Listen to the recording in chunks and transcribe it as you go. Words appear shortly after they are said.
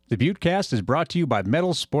The Buttecast is brought to you by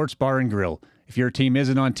Metal Sports Bar and Grill. If your team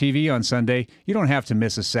isn't on TV on Sunday, you don't have to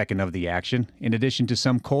miss a second of the action. In addition to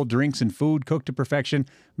some cold drinks and food cooked to perfection,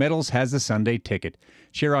 Metals has the Sunday ticket.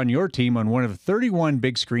 Cheer on your team on one of 31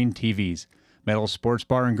 big screen TVs. Metal Sports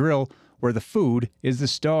Bar and Grill, where the food is the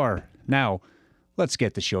star. Now, let's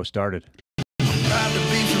get the show started. Proud to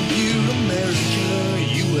be from Butte, America,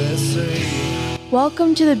 USA.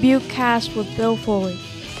 Welcome to the Buttecast with Bill Foley.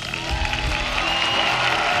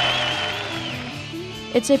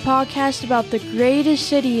 It's a podcast about the greatest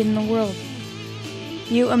city in the world,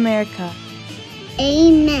 Butte, America.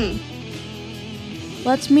 Amen.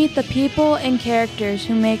 Let's meet the people and characters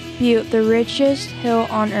who make Butte the richest hill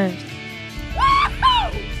on earth.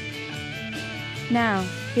 Woo-hoo! Now,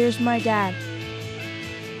 here's my dad,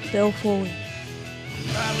 Bill Foley.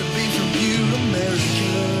 Proud to be from Butte,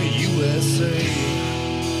 America, USA.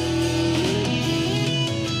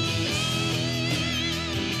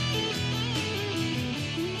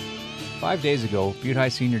 5 days ago, Butte High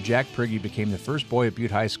senior Jack Prigge became the first boy at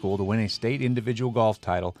Butte High School to win a state individual golf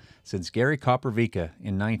title since Gary Kopervika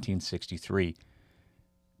in 1963.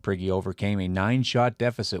 Prigge overcame a 9-shot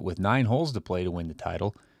deficit with 9 holes to play to win the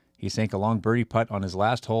title. He sank a long birdie putt on his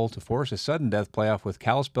last hole to force a sudden death playoff with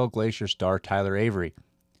Kalispell Glacier star Tyler Avery.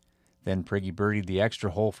 Then Prigge birdied the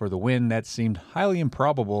extra hole for the win that seemed highly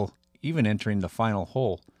improbable, even entering the final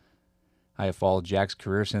hole. I have followed Jack's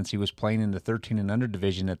career since he was playing in the 13 and under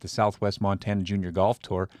division at the Southwest Montana Junior Golf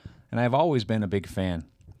Tour, and I have always been a big fan.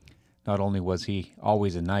 Not only was he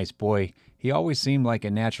always a nice boy, he always seemed like a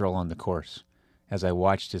natural on the course. As I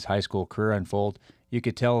watched his high school career unfold, you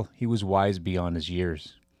could tell he was wise beyond his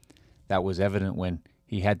years. That was evident when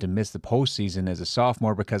he had to miss the postseason as a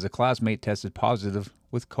sophomore because a classmate tested positive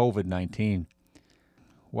with COVID-19.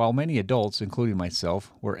 While many adults, including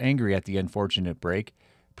myself, were angry at the unfortunate break,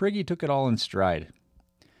 Prigge took it all in stride.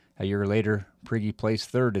 A year later, Prigge placed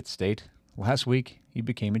third at state. Last week, he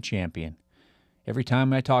became a champion. Every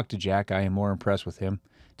time I talk to Jack, I am more impressed with him.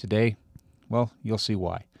 Today, well, you'll see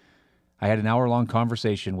why. I had an hour-long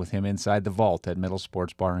conversation with him inside the vault at Metal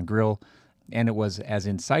Sports Bar and Grill, and it was as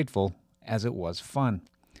insightful as it was fun.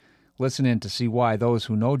 Listen in to see why those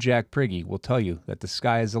who know Jack Prigge will tell you that the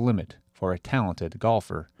sky is the limit for a talented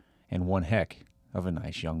golfer and one heck of a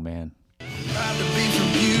nice young man. Proud to be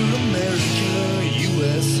from Butte, America,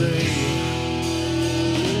 USA.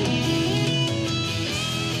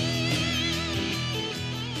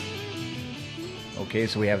 Okay,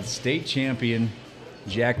 so we have state champion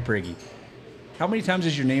Jack Prigge. How many times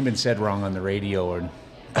has your name been said wrong on the radio or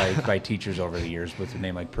by teachers over the years with a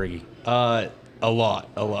name like Prigge? A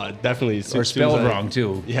lot. Definitely. Or spelled wrong,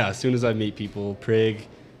 too. Yeah, as soon as I meet people, Prigge,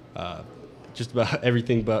 just about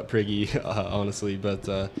everything but Prigge, honestly. But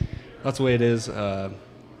that's the way it is.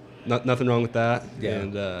 Nothing wrong with that. Yeah.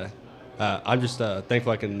 And I'm just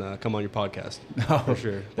thankful I can come on your podcast. For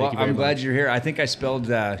sure. Well, I'm glad you're here. I think I spelled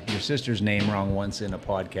your sister's name wrong once in a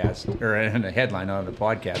podcast, or in a headline on a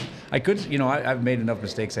podcast. I could, I've made enough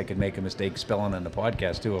mistakes I could make a mistake spelling on the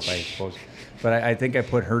podcast, too, if I suppose. But I think I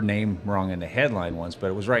put her name wrong in the headline once, but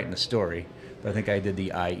it was right in the story. But I think I did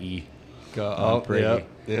the IE. Prigge.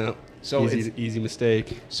 Yeah. So easy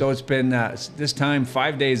mistake. So it's been, this time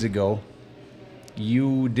 5 days ago,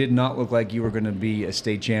 you did not look like you were going to be a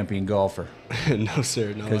state champion golfer. No,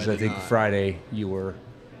 sir. No, because I think Friday you were,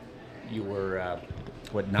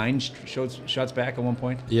 9 shots back at one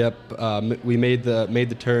point? Yep. We made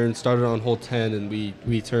the turn, started on hole 10, and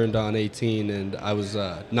we turned on 18, and I was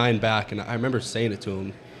 9 back, and I remember saying it to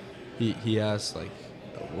him. He asked, like,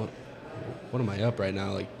 what am I up right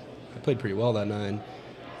now? Like, I played pretty well that 9.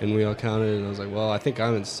 And we all counted, and I was like, well, I think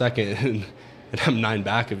I'm in second, and I'm 9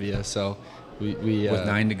 back of you. So we with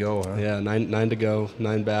 9 to go, huh? Yeah, 9 to go,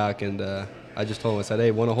 9 back, and I just told him, I said, hey,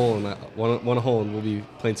 one a hole, and we'll be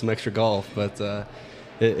playing some extra golf. But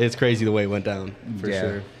it's crazy the way it went down, for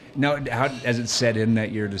sure. Now, how has it set in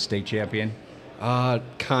that you're the state champion?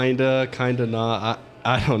 Kinda not.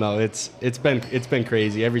 I don't know. It's been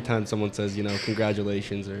crazy. Every time someone says,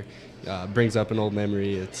 congratulations, or brings up an old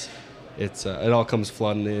memory, it all comes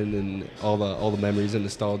flooding in, and all the memories and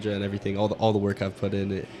nostalgia and everything, all the work I've put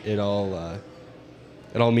in, it all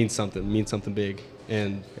means something big,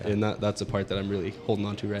 and that's the part that I'm really holding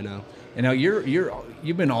on to right now. And now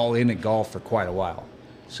you've been all in at golf for quite a while.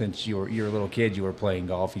 Since you were a little kid, you were playing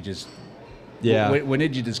golf. When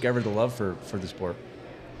did you discover the love for the sport?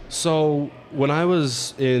 So when I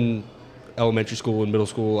was in elementary school and middle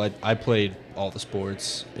school, I played all the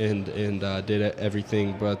sports and did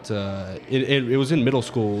everything. But it was in middle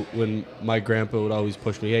school when my grandpa would always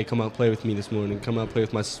push me, hey, come out and play with me this morning. Come out and play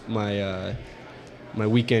with my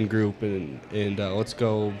weekend group and let's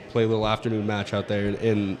go play a little afternoon match out there.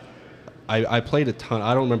 And I played a ton.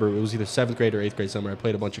 I don't remember. It was either 7th grade or 8th grade summer. I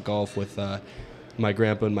played a bunch of golf with my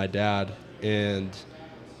grandpa and my dad, and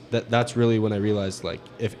that's really when I realized, like,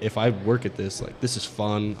 if I work at this, like, this is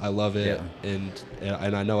fun. I love it, and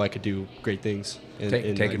I know I could do great things.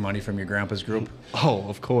 Taking like, money from your grandpa's group? Oh,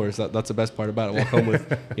 of course. That's the best part about it. Walk home with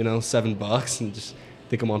 $7 and just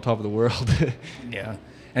think I'm on top of the world. Yeah.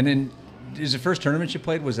 And then, is the first tournament you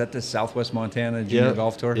played, was that the Southwest Montana Junior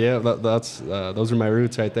Golf Tour? Yeah, that's those are my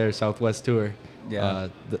roots right there, Southwest Tour. Yeah.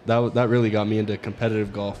 That really got me into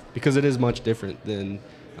competitive golf because it is much different than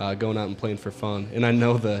going out and playing for fun. And I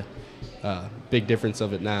know the big difference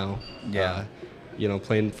of it now. Yeah.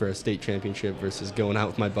 Playing for a state championship versus going out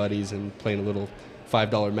with my buddies and playing a little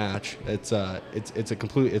 $5 match. It's a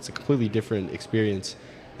completely different experience.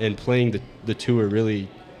 And playing the tour really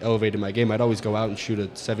elevated my game. I'd always go out and shoot a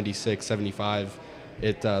 76, 75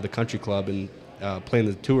 at the country club, and playing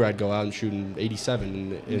the tour I'd go out and shoot an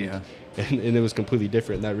 87, and it was completely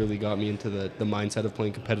different. That really got me into the mindset of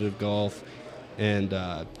playing competitive golf, and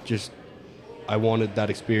just I wanted that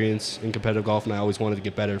experience in competitive golf, and I always wanted to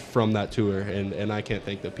get better from that tour, and I can't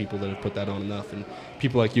thank the people that have put that on enough, and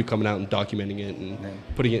people like you coming out and documenting it and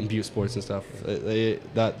putting it in Butte Sports and stuff.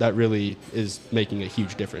 That really is making a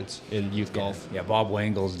huge difference in youth golf. Yeah, Bob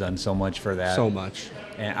Wangle's done so much for that. So much.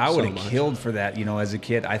 And I would have killed for that, as a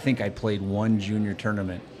kid. I think I played one junior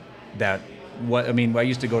tournament. I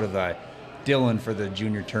used to go to the Dillon for the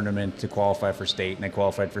junior tournament to qualify for state, and I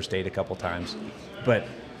qualified for state a couple times. But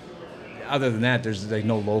other than that, there's like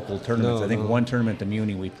no local tournaments. I think one tournament, the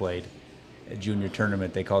Muni, we played a junior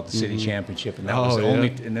tournament. They called it the city championship, and that was the only.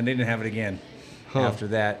 And then they didn't have it again after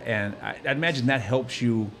that. And I'd imagine that helps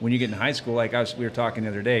you when you get in high school. Like we were talking the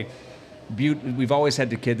other day, Butte. We've always had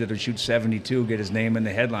the kid that would shoot 72, get his name in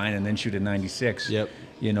the headline, and then shoot a 96. Yep.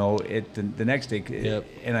 The next day. Yep.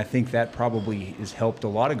 And I think that probably has helped a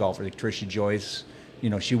lot of golfers. Like Tricia Joyce,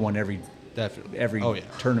 she won every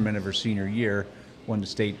tournament of her senior year, won the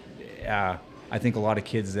state. I think a lot of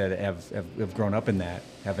kids that have grown up in that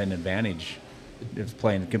have an advantage of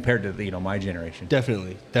playing compared to my generation.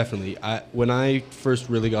 Definitely. When I first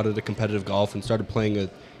really got into competitive golf and started playing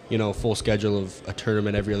a full schedule of a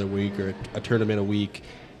tournament every other week or a tournament a week,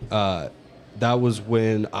 that was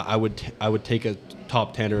when I would take a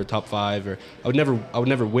top 10 or a top 5, or I would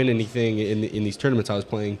never win anything in these tournaments I was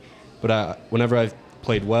playing, but whenever I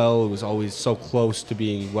played well, it was always so close to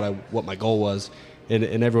being what my goal was.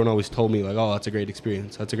 And everyone always told me, like, oh, that's a great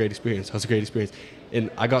experience. That's a great experience. That's a great experience. And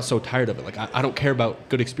I got so tired of it. Like, I don't care about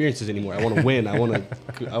good experiences anymore. I want to win. I want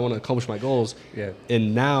to accomplish my goals. Yeah.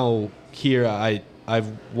 And now here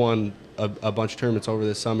I've won a bunch of tournaments over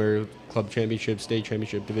this summer, club championship, state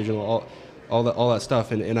championship, divisional, all that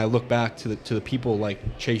stuff. And I look back to the people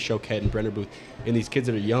like Chase Choquette and Brenner Booth and these kids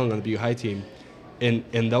that are young on the Butte High team. And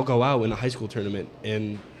they'll go out in a high school tournament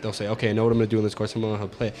and they'll say, okay, I know what I'm going to do in this course. I'm going to know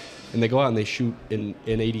how to play. And they go out and they shoot in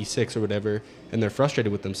 86 or whatever, and they're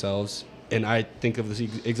frustrated with themselves. And I think of the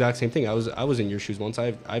exact same thing. I was in your shoes once.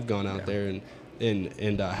 I've gone out there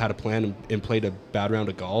and had a plan and played a bad round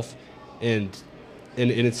of golf, and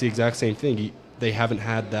it's the exact same thing. They haven't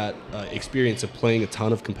had that experience of playing a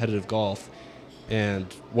ton of competitive golf, and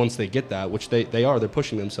once they get that, which they're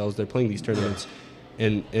pushing themselves. They're playing these tournaments,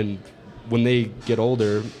 and when they get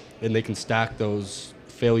older and they can stack those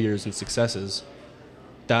failures and successes,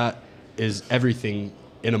 that is everything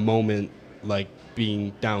in a moment, like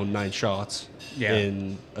being down 9 shots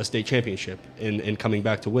in a state championship and coming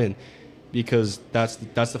back to win, because that's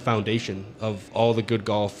the foundation of all the good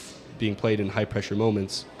golf being played in high pressure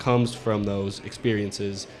moments comes from those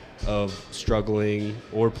experiences of struggling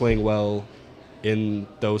or playing well in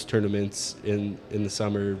those tournaments in the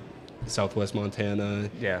summer, Southwest Montana,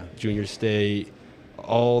 junior state,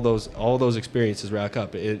 all those experiences rack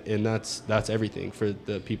up, and that's everything for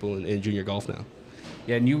the people in junior golf now.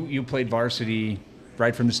 Yeah, and you played varsity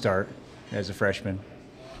right from the start as a freshman.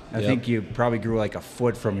 I think you probably grew like a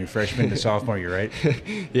foot from your freshman to sophomore year, right?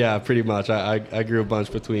 Yeah, pretty much. I grew a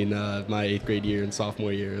bunch between my 8th grade year and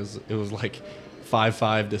sophomore year. It was like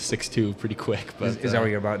 5'5" to 6'2" pretty quick. But is that what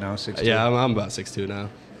you're about now, 6'2"? Yeah, I'm about 6'2" now.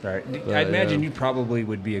 Right. I'd imagine you probably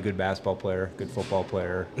would be a good basketball player, good football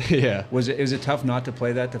player. Yeah. Was it tough not to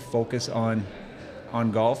play that, to focus on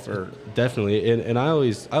golf? Or definitely, and I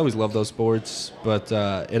always loved those sports, but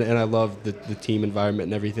and I loved the team environment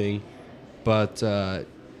and everything, but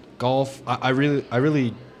golf, I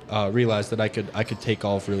really realized that I could take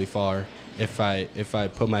golf really far if I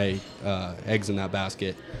put my eggs in that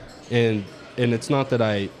basket, and it's not that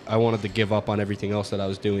I wanted to give up on everything else that I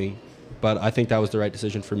was doing. But I think that was the right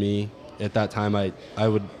decision for me at that time, I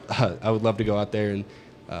would I would love to go out there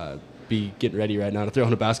and be getting ready right now to throw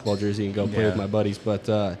on a basketball jersey and go play with my buddies. But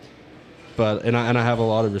I have a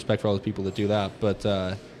lot of respect for all the people that do that. But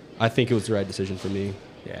I think it was the right decision for me.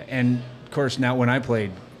 Yeah, and of course now when I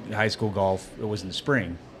played high school golf, it was in the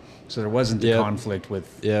spring, so there wasn't the conflict with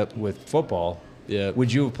football. Yeah.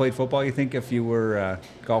 Would you have played football, you think, if you were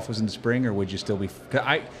golf was in the spring, or would you still be?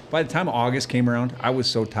 By the time August came around, I was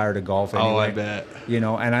so tired of golf anyway. Oh, I bet.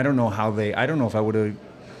 And I don't know I don't know if I would have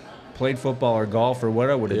played football or golf or what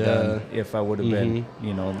I would have done if I would have been,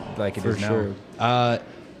 like it for is now. sure.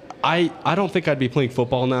 I don't think I'd be playing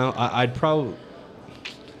football now. I probably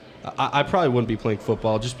wouldn't be playing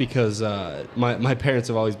football just because my parents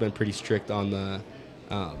have always been pretty strict on the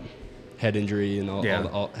head injury and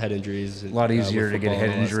all head injuries. A lot easier to get a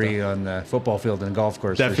head injury on the football field than a golf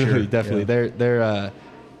course. Definitely, for sure. definitely. Yeah.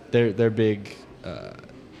 They're big.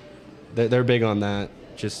 They're big on that.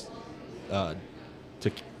 Just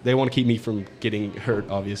they want to keep me from getting hurt,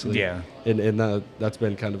 obviously. Yeah. And that's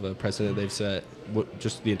been kind of a precedent they've set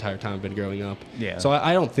just the entire time I've been growing up. Yeah. So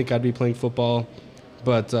I don't think I'd be playing football,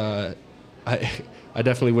 but I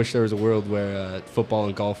definitely wish there was a world where football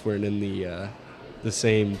and golf weren't in the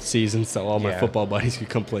same season, so all my football buddies could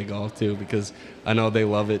come play golf too, because I know they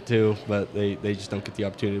love it too, but they just don't get the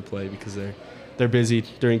opportunity to play because they're busy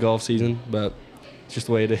during golf season. But it's just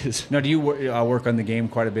the way it is. Now, do you work on the game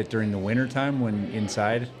quite a bit during the winter time when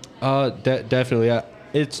inside? Definitely.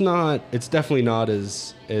 It's definitely not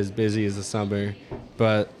as busy as the summer,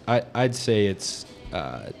 but I'd say it's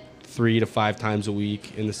 3 to 5 times a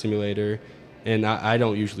week in the simulator, and I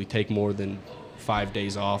don't usually take more than 5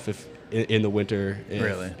 days off in the winter.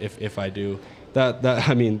 If I do that,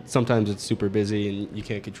 I mean, sometimes it's super busy and you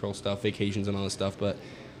can't control stuff, vacations and all this stuff, but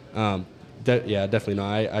definitely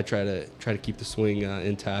not. I try to keep the swing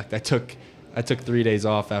intact. I took 3 days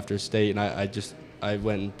off after state, and I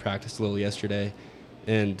went and practiced a little yesterday,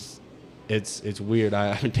 and it's weird.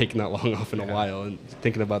 I haven't taken that long off in a while, and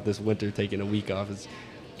thinking about this winter taking a week off is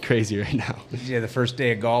crazy right now. Yeah, the first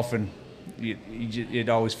day of golfing, it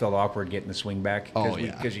always felt awkward getting the swing back.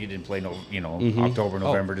 Because you didn't play October,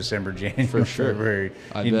 November, December, January, for sure. February.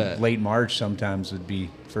 I bet. Late March sometimes would be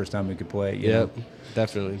the first time we could play. Yep,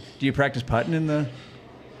 definitely. Do you practice putting in the?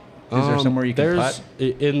 Is there somewhere you can putt?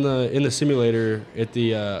 In the simulator at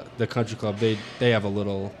the country club, they have a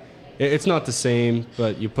little. It's not the same,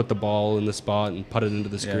 but you put the ball in the spot and put it into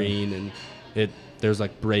the screen, and there's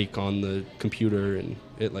like break on the computer, and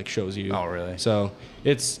it like shows you. Oh, really? So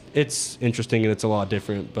it's interesting, and it's a lot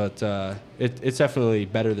different, but it's definitely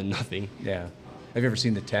better than nothing. Yeah. Have you ever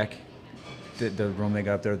seen the tech? The room they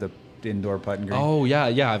got up there, the indoor putting green? Oh yeah.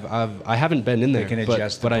 I haven't been in there, They can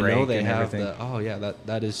adjust the but I know break they and have everything.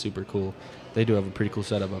 that is super cool. They do have a pretty cool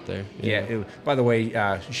setup up there. Yeah. By the way,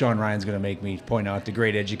 Sean Ryan's going to make me point out the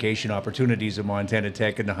great education opportunities of Montana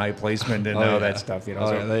Tech and the high placement and all that stuff.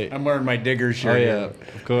 I'm wearing my digger shirt. Oh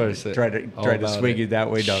yeah, of course. Try to swing it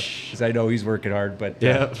that way now, because I know he's working hard, but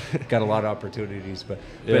got a lot of opportunities. But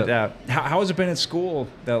how has it been at school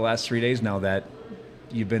the last 3 days now that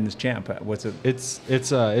you've been this champ? What's it?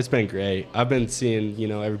 It's been great. I've been seeing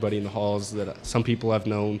everybody in the halls that some people I've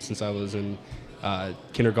known since I was in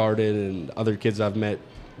kindergarten, and other kids I've met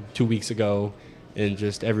 2 weeks ago, and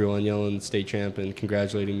just everyone yelling state champ and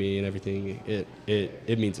congratulating me and everything.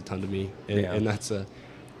 It means a ton to me, and that's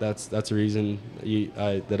a reason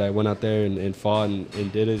that I went out there and fought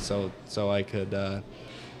and did it so I could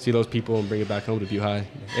see those people and bring it back home to Butte High.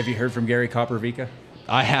 Have you heard from Gary Kopervika?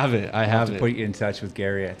 I haven't. I'll have to put you in touch with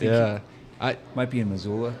Gary. I think I might be in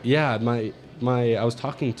Missoula. Yeah, I was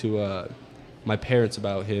talking to my parents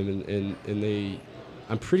about him, and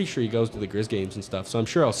I'm pretty sure he goes to the Grizz games and stuff, so I'm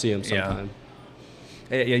sure I'll see him sometime.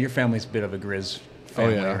 Yeah, your family's a bit of a Grizz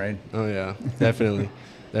family, right? Oh yeah, definitely.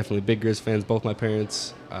 Definitely big Grizz fans, both my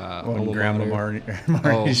parents. And Grandma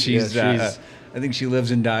Marnie, she's I think she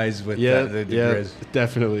lives and dies with the Grizz.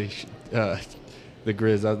 Definitely. The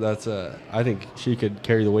Grizz, that's I think she could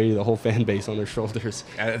carry the weight of the whole fan base on her shoulders.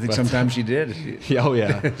 I think sometimes she did. Oh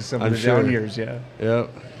yeah, some of the down years, yeah.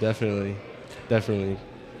 Yep, definitely.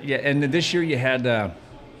 Yeah, and this year we had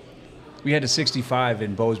a 65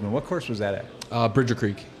 in Bozeman. What course was that at? Bridger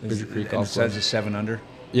Creek. Bridger Creek golf course. It says a 7 under.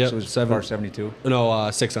 Yeah, so it was par 72. No,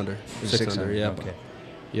 6 under. 6 under. Yeah. Okay.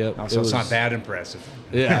 Yep. Oh, so it's not that impressive.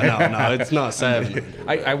 Yeah, no, it's not 7.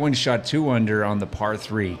 I once shot 2 under on the par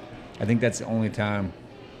 3. I think that's the only time.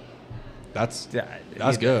 That's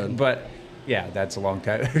good. But yeah, that's a long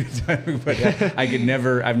time. But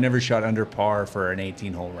I've never shot under par for an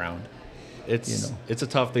 18-hole round. It's a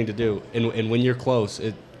tough thing to do, and when you're close,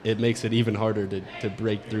 it makes it even harder to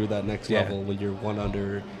break through that next level when you're 1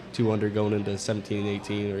 under, 2 under going into 17,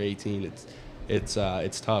 18, or 18.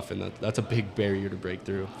 It's tough, and that's a big barrier to break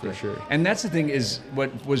through for sure. And that's the thing is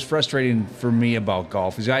what was frustrating for me about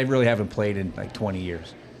golf is I really haven't played in like 20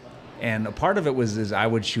 years. And a part of it was I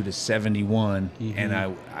would shoot a 71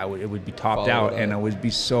 and it would be topped out, and I would be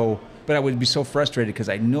so frustrated because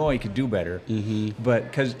I know I could do better. But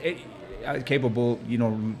because capable,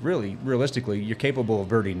 really realistically, you're capable of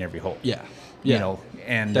birdieing every hole. Yeah. You know,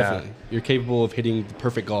 and definitely you're capable of hitting the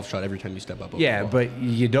perfect golf shot every time you step up. Yeah, but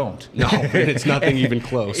you don't. No, it's nothing even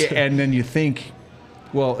close. And then you think,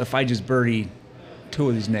 well, if I just birdie 2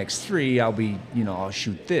 of these next 3, I'll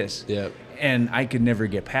shoot this. Yep. And I could never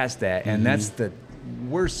get past that, and that's the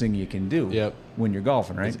worst thing you can do when you're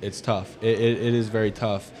golfing, right? It's tough. It is very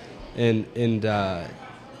tough, and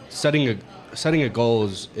setting a goal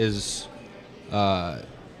is the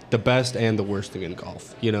best and the worst thing in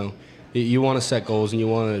golf. You want to set goals and you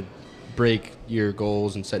want to break your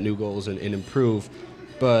goals and set new goals and improve,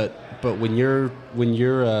 but when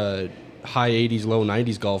you're a high 80s, low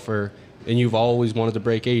 90s golfer and you've always wanted to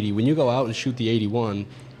break 80, when you go out and shoot the 81.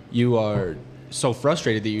 You are so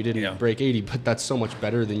frustrated that you didn't break 80, but that's so much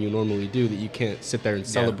better than you normally do that you can't sit there and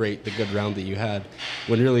celebrate the good round that you had.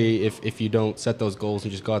 When really, if you don't set those goals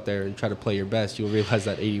and just go out there and try to play your best, you'll realize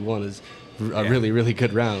that 81 is a really, really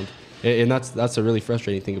good round. And that's a really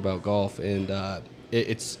frustrating thing about golf. And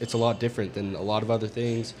it's a lot different than a lot of other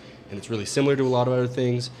things, and it's really similar to a lot of other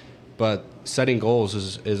things. But setting goals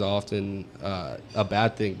is often a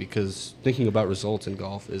bad thing, because thinking about results in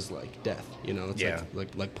golf is like death.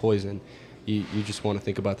 It's like poison. You just want to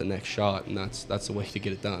think about the next shot, and that's the way to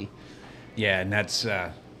get it done. Yeah, and that's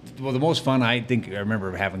the most fun I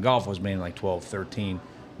remember having golf was maybe like 12, 13,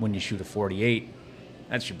 when you shoot a 48.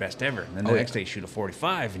 That's your best ever. And then the next day you shoot a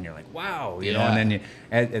 45, and you're like, wow, you know. And then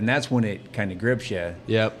and that's when it kind of grips you.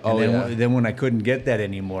 Yep. And then when I couldn't get that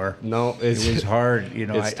anymore, it was hard.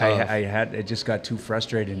 It's tough. I just got too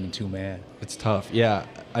frustrated and too mad. It's tough. Yeah.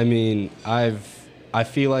 I mean, I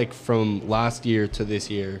feel like from last year to this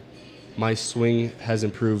year, my swing has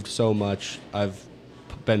improved so much. I've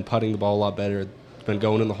been putting the ball a lot better. Been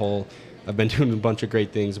going in the hole. I've been doing a bunch of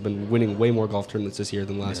great things. I've been winning way more golf tournaments this year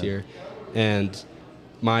than last year, and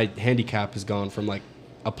my handicap has gone from like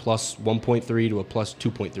a plus 1.3 to a plus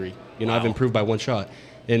 2.3. Wow. I've improved by 1 shot.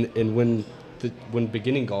 And when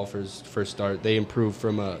beginning golfers first start, they improve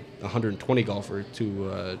from a 120 golfer to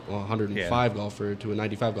a 105 golfer to a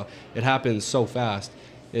 95 golfer. It happens so fast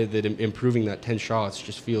that improving that 10 shots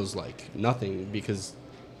just feels like nothing, because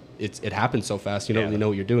it happens so fast. You don't really know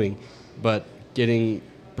what you're doing. But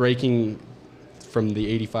breaking from the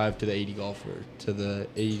 85 to the 80 golfer to the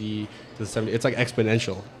 80 to the 70, it's like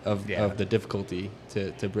exponential of the difficulty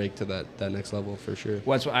to break to that next level for sure.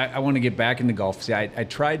 Well, I want to get back into golf. See, I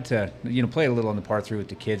tried to play a little on the par 3 with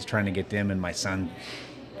the kids, trying to get them, and my son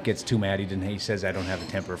gets too mad. He says I don't have a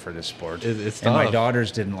temper for this sport. It's and tough. My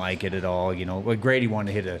daughters didn't like it at all. Like Grady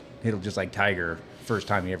wanted to hit it just like Tiger first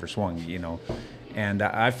time he ever swung. And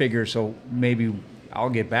I figure, so maybe I'll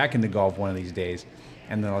get back into golf one of these days,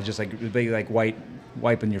 and then I'll just be like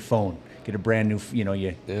wiping your phone, get a brand new,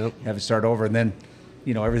 you have it start over, and then,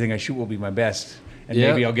 everything I shoot will be my best, and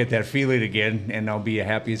maybe I'll get that feeling again, and I'll be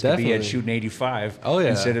happy as can be at shooting 85.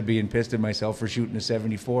 Instead of being pissed at myself for shooting a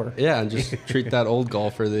 74. Yeah, and just treat that old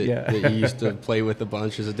golfer that you used to play with a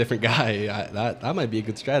bunch as a different guy. That might be a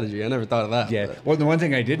good strategy. I never thought of that. Yeah. But. Well, the one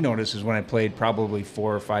thing I did notice is when I played probably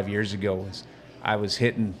 4 or 5 years ago was I was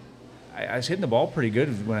hitting the ball pretty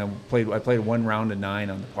good when I played 1 round of 9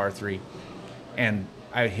 on the par 3, and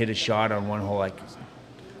I hit a shot on one hole,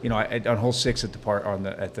 on hole 6 at the par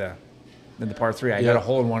in the par 3. I got a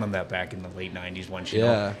hole in one on that back in the late 90s once,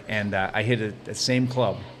 and I hit the same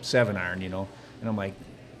club, 7-iron, and I'm like,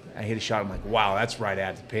 I hit a shot. I'm like, wow, that's right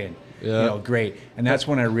at the pin, great. And that's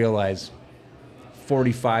when I realized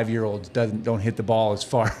 45-year-olds don't hit the ball as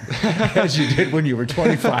far as you did when you were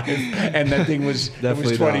 25, and that thing was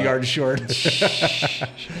 20 yards short.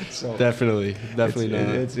 So definitely not.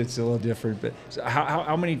 It's a little different. But so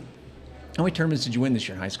how many tournaments did you win this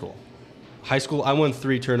year in high school? High school, I won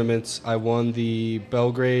 3 tournaments. I won the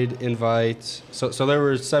Belgrade Invite. So there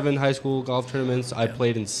were 7 high school golf tournaments. I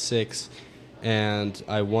played in 6, and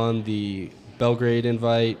I won the Belgrade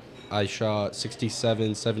Invite. I shot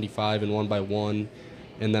 67, 75, and won by 1.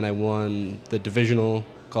 And then I won the divisional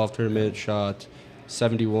golf tournament, shot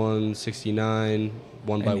 71, 69,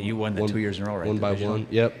 won by 1. You won that 2 years in a row, right? 1 by 1.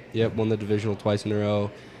 Yep, won the divisional twice in a row.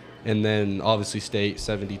 And then obviously state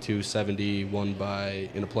 72, 70, won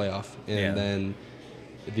in a playoff. And then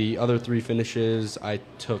the other 3 finishes, I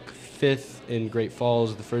took 5th in Great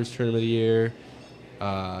Falls, the first tournament of the year.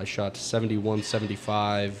 I shot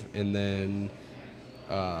 71-75, and then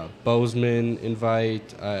Bozeman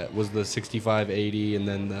invite was the 65-80, and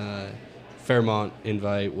then the Fairmont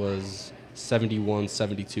invite was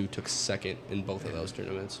 71-72. Took 2nd in both of those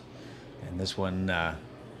tournaments. And this one,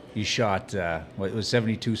 you shot what, it was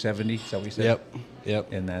 72-70. Is that what you said?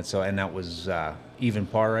 Yep. And that was even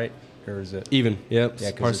par, right? Or is it Even? Yep. Yeah,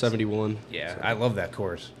 'cause par it's- 71. Yeah, I love that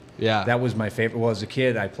course. Yeah. That was my favorite. Well, as a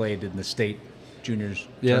kid, I played in the state juniors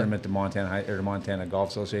Yeah. tournament, the Montana Golf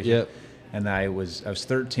Association. Yep. And I was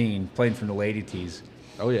 13, playing from the lady tees.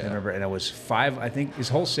 Oh yeah. I remember, and I was 5. I think is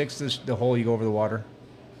hole 6 the hole you go over the water.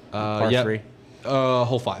 Par yep. 3.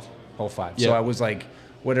 Hole 5. Hole 5. Yeah. So I was like,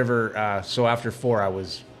 whatever. So after 4, I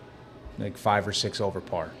was like 5 or 6 over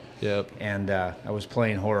par. Yep. And I was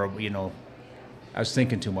playing horrible. I was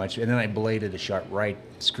thinking too much, and then I bladed a shot right,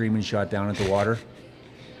 screaming shot down at the water,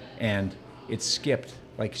 and it skipped,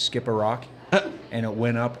 like skip a rock, and it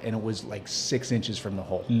went up, and it was like 6 inches from the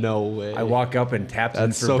hole. No way. I walk up and tapped in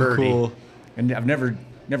That's for so birdie, cool. and I've never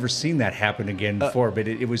seen that happen again before. But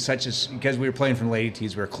it was such because we were playing from lady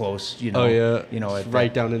tees, we were close. Oh yeah. At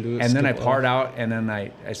Right down into it. And then I skip parred off. out, and then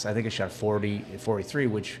I think I shot 43,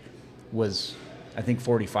 which was. I think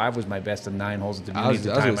 45 was my best of 9 holes at the beginning of the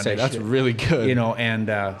time. I was gonna say, that's really good. And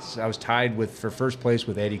so I was tied for first place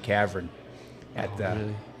with Eddie Cavern.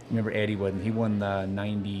 Really? Remember Eddie? He won the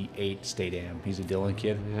 '98 State Am. He's a Dillon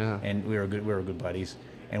kid. Yeah. And we were good buddies.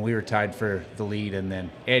 And we were tied for the lead. And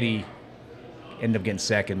then Eddie ended up getting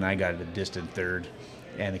second, and I got a distant third.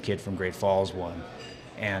 And the kid from Great Falls won.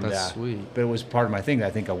 And That's sweet. But it was part of my thing. I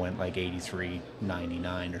think I went like 83,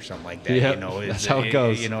 99 or something like that. Yeah, That's how it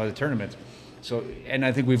goes. The tournaments. So, and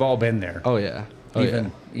I think we've all been there. Oh yeah. Oh,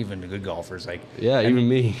 Even the good golfers, like even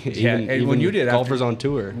me. Yeah, even, and when you did golfers after, on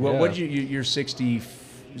tour. What did you're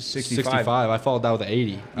 65. 65. I followed that with an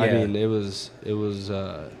 80. I Yeah. mean, it was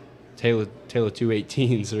Taylor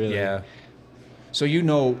 218s really. Yeah. So you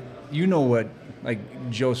know what, like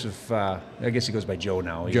Joseph, I guess he goes by Joe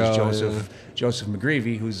now. He was Joseph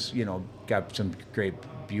McGreevy, who's got some great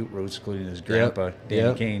Butte roots, including his grandpa Danny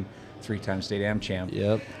Yep. Kane, 3-time state am champ.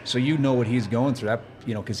 Yep. So you know what he's going through, that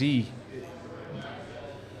because he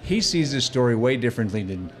sees this story way differently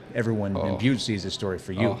than everyone in Butte sees this story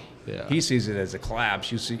for you. Oh, yeah. He sees it as a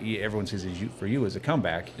collapse. Everyone sees it for you as a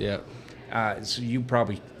comeback. Yeah. So you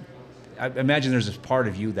probably, I imagine there's a part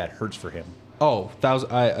of you that hurts for him. Oh,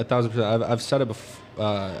 1,000%. I've said it before.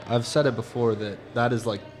 I've said it before that is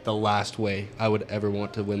like the last way I would ever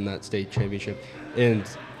want to win that state championship, and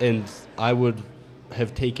I would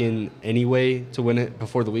have taken any way to win it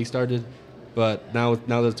before the week started. But now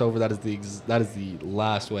that it's over, that is the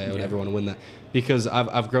last way I would ever want to win that, because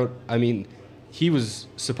I've grown. I mean, he was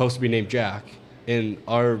supposed to be named Jack, and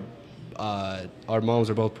our moms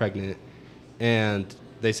are both pregnant, and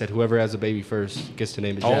they said whoever has a baby first gets to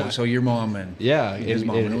name it Jack. Oh, so your mom and his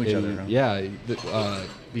mom knew each other. Huh? Yeah,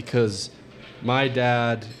 because my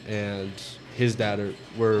dad and his dad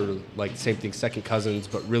were like the same thing, second cousins,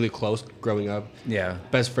 but really close growing up. Yeah.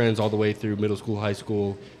 Best friends all the way through middle school, high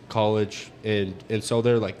school, college, and so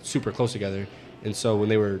they're like super close together. And so when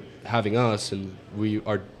they were having us, and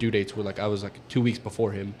our due dates were I was 2 weeks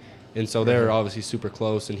before him, and so they were obviously super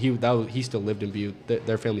close. And he still lived in Butte.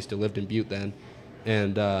 Their family still lived in Butte then,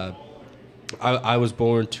 and I was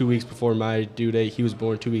born 2 weeks before my due date. He was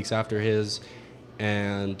born 2 weeks after his,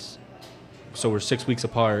 and so we're 6 weeks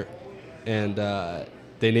apart. And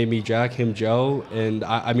they named me Jack, him Joe, and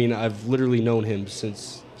I mean I've literally known him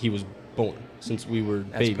since he was born, since we were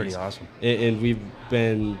babies. That's pretty awesome. And we've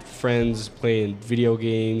been friends, playing video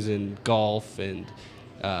games and golf, and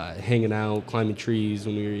hanging out, climbing trees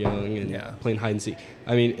when we were young, and playing hide and seek.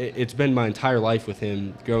 I mean, it's been my entire life with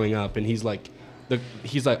him growing up, and he's like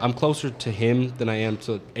I'm closer to him than I am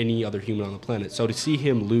to any other human on the planet. So to see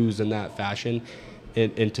him lose in that fashion,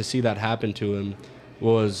 and to see that happen to him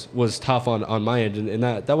was tough on my end, and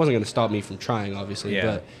that wasn't going to stop me from trying, obviously.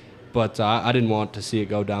 Yeah. But I didn't want to see it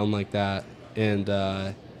go down like that, and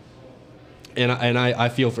I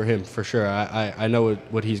feel for him for sure. I know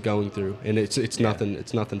what he's going through, and it's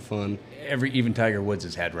nothing fun. Even Tiger Woods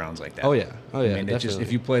has had rounds like that. Oh yeah. I mean, it just,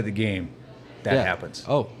 if you play the game, that happens.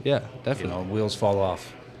 Oh yeah, definitely. Wheels fall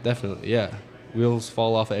off. Definitely, yeah. Wheels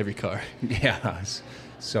fall off of every car. Yeah.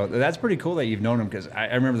 So that's pretty cool that you've known him, because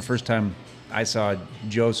I remember the first time I saw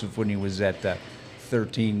Joseph when he was at the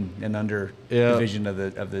 13 and under division of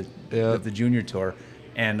the junior tour,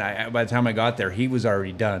 and by the time I got there, he was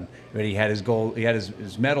already done. But he had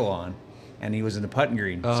his medal on, and he was in the putting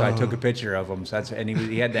green. So I took a picture of him. So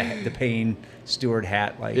he had the Payne Stewart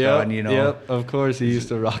hat on, you know. Yep, of course he used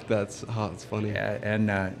to rock that. It's funny. Yeah,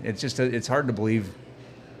 and it's hard to believe.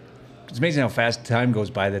 It's amazing how fast time goes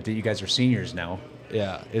by that you guys are seniors now.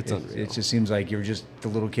 Yeah, it's unreal. It just seems like you're just the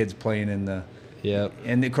little kids playing in the. Yep.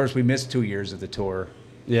 And of course we missed 2 years of the tour.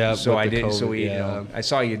 Yeah. So I didn't. COVID, So we, you know, I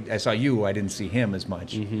saw you. I didn't see him as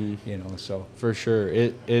much. Mm-hmm. You know. So for sure,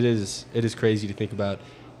 it is crazy to think about.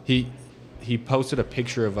 He posted a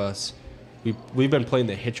picture of us. We've been playing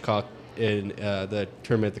the Hitchcock in the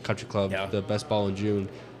tournament at the Country Club, the best ball in June,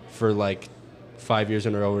 for like 5 years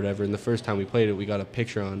in a row or whatever. And the first time we played it, we got a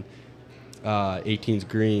picture on 18's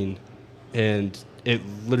green, and it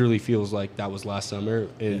literally feels like that was last summer,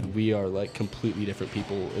 and we are like completely different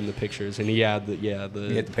people in the pictures. And he had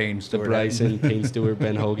the Payne Stewart, Bryson Payne Stewart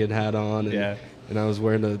Ben Hogan hat on, and I was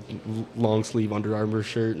wearing a long sleeve Under Armour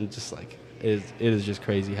shirt, and just like it is just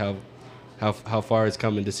crazy how far it's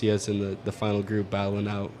coming to see us in the final group battling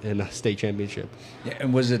out in a state championship. Yeah,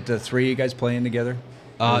 and was it the three of you guys playing together?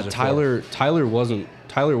 Tyler wasn't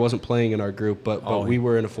playing in our group, but we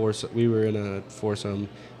were in a foursome.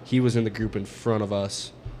 He was in the group in front of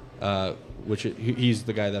us, he's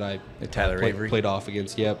the guy that I played off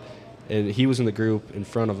against. Yep, and he was in the group in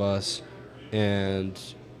front of us, and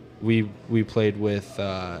we played with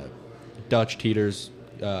Dutch Teeters,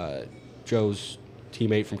 Joe's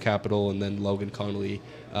teammate from Capital, and then Logan Connolly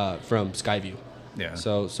from Skyview. Yeah.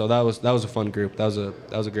 So that was a fun group. That was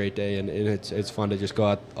a great day, and it's fun to just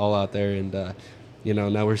go all out there, and you know,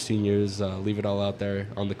 now we're seniors, leave it all out there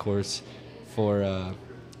on the course for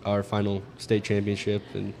our final state championship,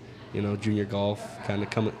 and you know, junior golf kind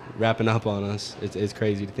of wrapping up on us. It's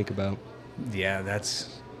crazy to think about. Yeah,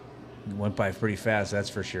 went by pretty fast, that's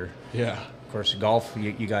for sure. Yeah. Of course, golf,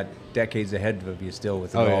 you got decades ahead of you still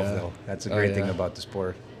with the golf, though. That's a great thing about the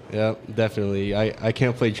sport. Yeah, definitely. I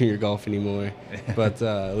can't play junior golf anymore, but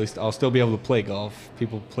at least I'll still be able to play golf.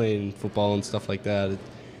 People playing football and stuff like that,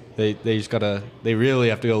 they really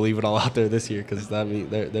have to go leave it all out there this year, because that means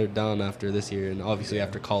they're done after this year, and obviously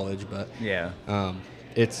after college. But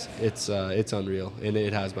it's unreal, and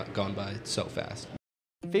it has gone by so fast.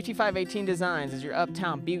 5518 Designs is your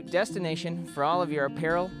Uptown Butte destination for all of your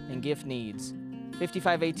apparel and gift needs.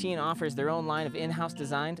 5518 offers their own line of in-house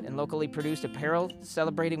designed and locally produced apparel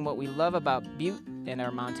celebrating what we love about Butte and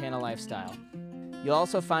our Montana lifestyle. You'll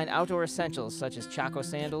also find outdoor essentials such as Chaco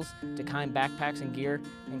sandals, Dakine backpacks and gear,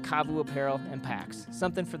 and Kavu apparel and packs,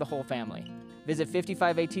 something for the whole family. Visit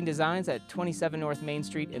 5518 Designs at 27 North Main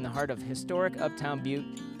Street in the heart of historic Uptown Butte,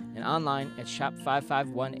 and online at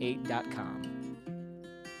shop5518.com.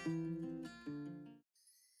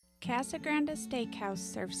 Casa Grande Steakhouse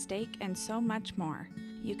serves steak and so much more.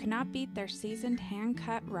 You cannot beat their seasoned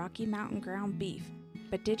hand-cut Rocky Mountain ground beef.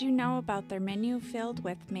 But did you know about their menu filled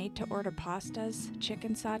with made-to-order pastas,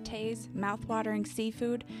 chicken sautés, mouth-watering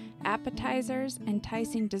seafood, appetizers,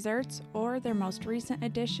 enticing desserts, or their most recent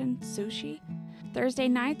addition, sushi? Thursday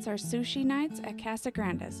nights are sushi nights at Casa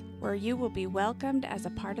Grande's, where you will be welcomed as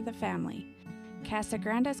a part of the family. Casa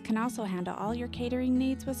Grande's can also handle all your catering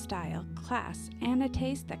needs with style, class, and a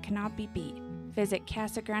taste that cannot be beat. Visit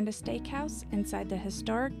Casa Grande Steakhouse inside the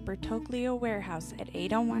historic Bertoglio Warehouse at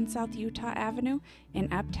 801 South Utah Avenue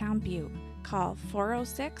in Uptown Butte. Call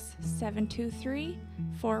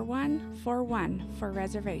 406-723-4141 for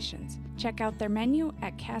reservations. Check out their menu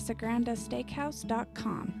at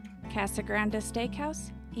casagrandesteakhouse.com. Casa Grande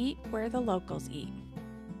Steakhouse, eat where the locals eat.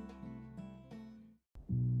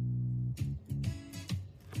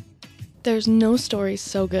 There's no story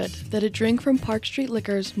so good that a drink from Park Street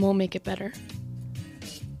Liquors won't make it better.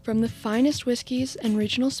 From the finest whiskeys and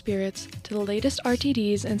regional spirits to the latest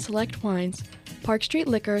RTDs and select wines, Park Street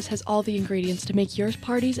Liquors has all the ingredients to make your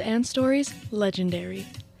parties and stories legendary.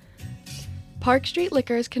 Park Street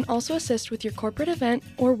Liquors can also assist with your corporate event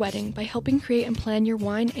or wedding by helping create and plan your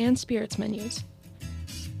wine and spirits menus.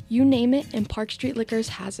 You name it, and Park Street Liquors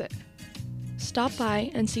has it. Stop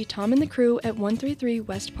by and see Tom and the crew at 133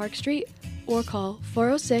 West Park Street or call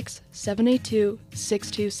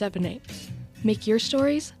 406-782-6278. Make your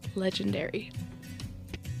stories legendary.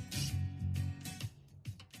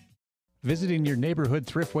 Visiting your neighborhood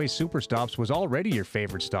Thriftway Superstops was already your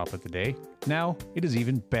favorite stop of the day. Now it is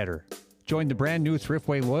even better. Join the brand new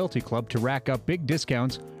Thriftway Loyalty Club to rack up big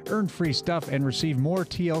discounts, earn free stuff, and receive more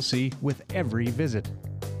TLC with every visit.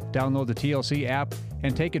 Download the TLC app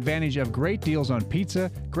and take advantage of great deals on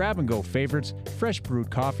pizza, grab-and-go favorites, fresh brewed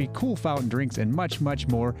coffee, cool fountain drinks, and much, much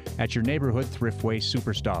more at your neighborhood Thriftway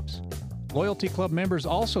Superstops. Loyalty Club members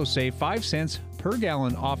also save 5 cents per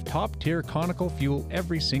gallon off top-tier Conoco fuel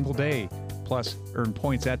every single day. Plus, earn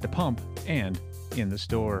points at the pump and in the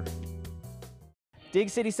store. Dig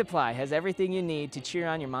City Supply has everything you need to cheer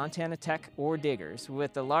on your Montana Tech or Diggers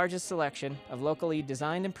with the largest selection of locally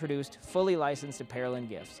designed and produced, fully licensed apparel and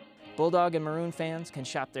gifts. Bulldog and Maroon fans can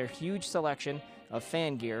shop their huge selection of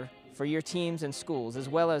fan gear for your teams and schools, as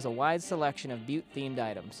well as a wide selection of Butte-themed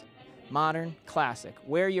items. Modern, classic,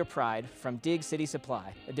 wear your pride from Dig City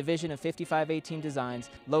Supply, a division of 5518 Designs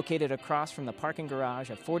located across from the parking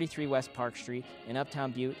garage at 43 West Park Street in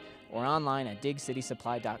Uptown Butte, or online at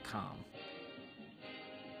digcitysupply.com.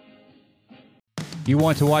 You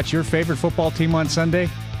want to watch your favorite football team on Sunday,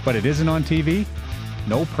 but it isn't on TV?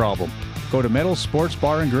 No problem. Go to Meadows Sports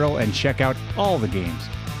Bar and Grill and check out all the games.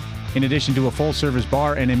 In addition to a full-service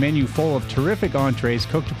bar and a menu full of terrific entrees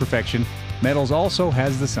cooked to perfection, Meadows also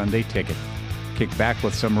has the Sunday ticket. Kick back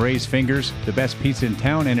with some raised fingers, the best pizza in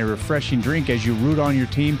town, and a refreshing drink as you root on your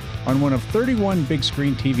team on one of 31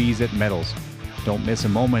 big-screen TVs at Meadows. Don't miss a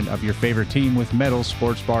moment of your favorite team with Meadows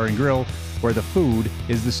Sports Bar and Grill, where the food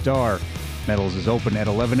is the star. Meadows is open at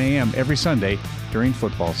 11 a.m. every Sunday during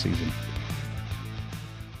football season.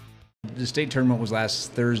 The state tournament was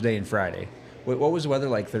last Thursday and Friday. What was the weather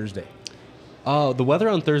like Thursday? The weather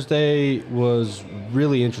on Thursday was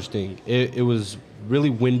really interesting. It was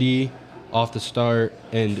really windy off the start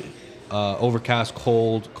and overcast,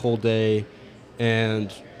 cold day.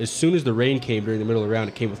 And as soon as the rain came during the middle of the round,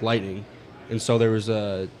 it came with lightning. And so there was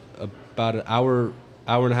about an hour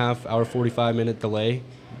and a half, 45-minute delay.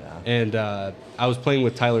 And I was playing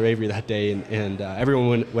with Tyler Avery that day, and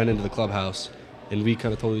everyone went into the clubhouse, and we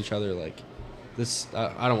kind of told each other, like,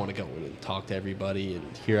 I don't want to go in and talk to everybody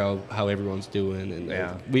and hear how everyone's doing. And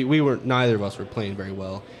neither of us were playing very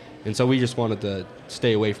well. And so we just wanted to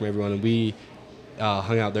stay away from everyone, and we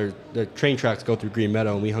hung out there. The train tracks go through Green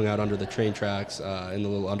Meadow, and we hung out under the train tracks in the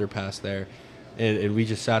little underpass there. And we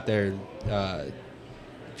just sat there and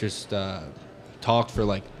talked for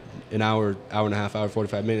like an hour and a half,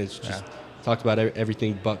 45 minutes. Just talked about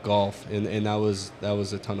everything but golf, and that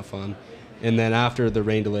was a ton of fun. And then after the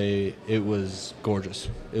rain delay, it was gorgeous.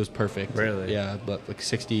 It was perfect. Really? Yeah, but like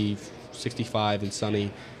 60, 65 and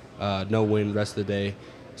sunny, no wind rest of the day.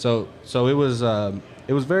 So it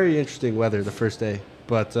was very interesting weather the first day,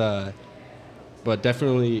 but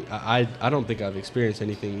definitely I don't think I've experienced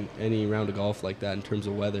any round of golf like that in terms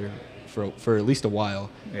of weather for at least a while.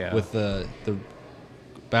 Yeah. With the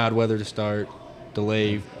bad weather to start,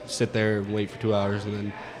 delay, sit there and wait for 2 hours, and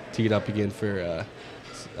then tee it up again for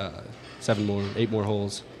 8 more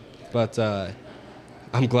holes. But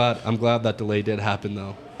I'm glad that delay did happen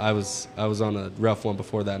though. I was on a rough one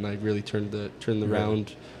before that, and I really turned the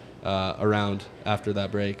round around after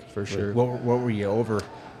that break for sure. What were you over?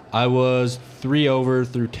 I was 3 over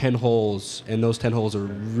through 10 holes, and those 10 holes are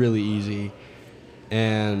really easy.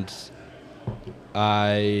 And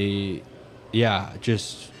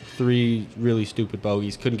just 3 really stupid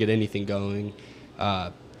bogeys. Couldn't get anything going.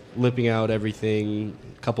 Lipping out everything.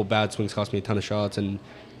 A couple bad swings cost me a ton of shots, and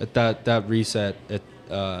at that reset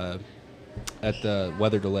at the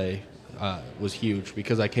weather delay was huge,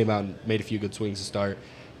 because I came out and made a few good swings to start.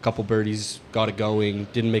 A couple birdies, got it going.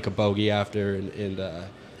 Didn't make a bogey after, and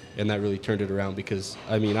that really turned it around, because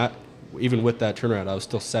even with that turnaround, I was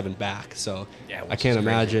still 7 back. So I can't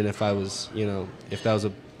imagine if I was, if that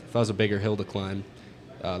was a bigger hill to climb,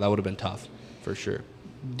 that would have been tough for sure.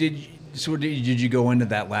 Did you go into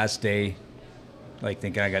that last day like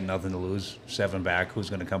thinking I got nothing to lose, 7 back? Who's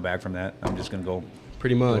going to come back from that? I'm just going to go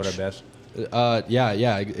pretty much do our best.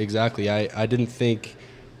 Yeah, exactly. I didn't think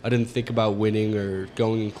about winning or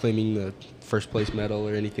going and claiming the first place medal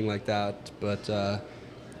or anything like that. But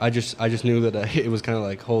I just knew that it was kind of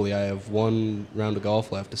like, holy, I have 1 round of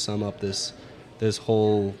golf left to sum up this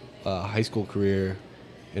whole high school career,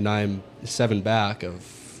 and I'm 7 back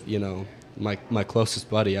of my closest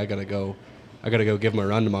buddy. I gotta go give him a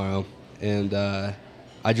run tomorrow. And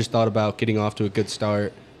I just thought about getting off to a good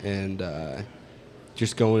start and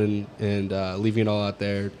just going and leaving it all out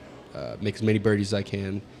there, make as many birdies as I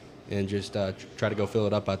can, and just try to go fill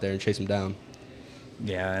it up out there and chase him down.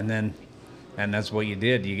 Yeah, and that's what you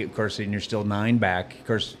did. You get, of course, and you're still 9 back. Of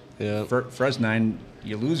course, yeah. For us 9,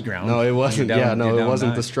 you lose ground. No, it wasn't. It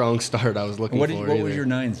wasn't 9. The strong start I was looking for. What was your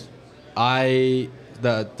 9s?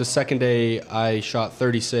 The second day, I shot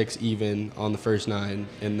 36 even on the first 9,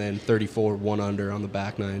 and then 34 1 under on the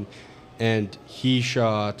back 9. And he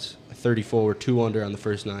shot 34 2 under on the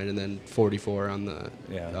first 9, and then 44 on the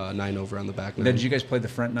 9 over on the back 9. Then did you guys play the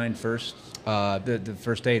front 9 first? The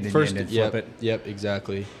first day, then you flip it? Yep,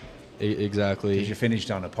 exactly. Exactly. Because you finished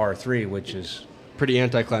on a par 3, which is pretty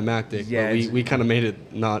anticlimactic. Yeah, but we kind of made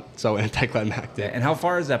it not so anticlimactic. Yeah. And how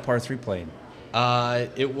far is that par 3 playing?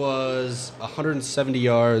 It was 170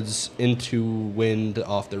 yards into wind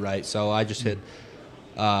off the right, so I just hit.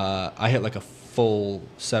 I hit like a full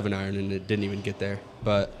 7-iron, and it didn't even get there.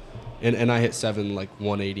 But and I hit 7 like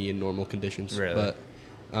 180 in normal conditions. Really? But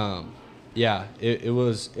yeah, it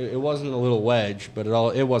wasn't a little wedge, but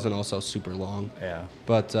it wasn't also super long. Yeah.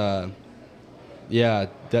 But yeah,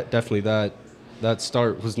 definitely that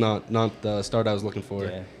start was not the start I was looking for.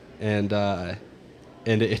 Yeah.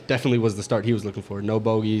 And it definitely was the start he was looking for. No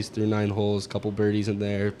bogeys through 9 holes, couple birdies in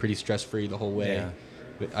there, pretty stress-free the whole way. Yeah.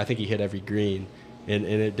 I think he hit every green, and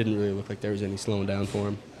it didn't really look like there was any slowing down for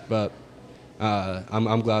him. But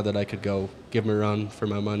I'm glad that I could go give him a run for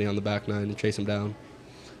my money on the back 9 and chase him down.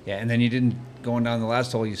 Yeah, and then you didn't, going down the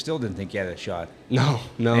last hole, you still didn't think you had a shot. No.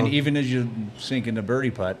 And even as you sink in the birdie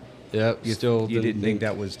putt, Yep, you didn't think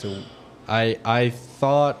that was to... I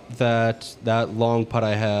thought that long putt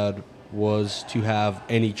I had was to have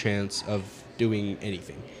any chance of doing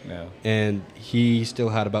anything. No. And he still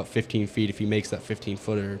had about 15 feet. If he makes that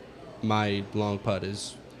 15-footer, my long putt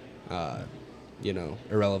is,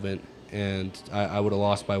 irrelevant. And I would have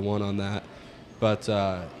lost by 1 on that. But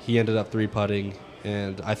he ended up 3-putting,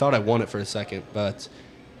 and I thought I won it for a second. But,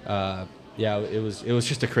 yeah, it was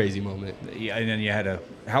just a crazy moment. Yeah, and then you had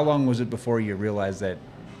how long was it before you realized that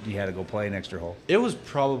you had to go play an extra hole? It was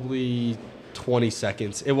probably 20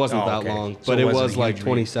 seconds. It wasn't that long, So but it it wasn't was a like huge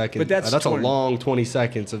 20 lead. seconds. But that's a long 20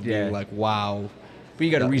 seconds of Yeah. being like, wow. But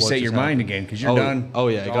you got to What reset just your mind happened? again because you're done. Oh,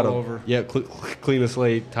 yeah. It's You got all to over. Yeah, clean the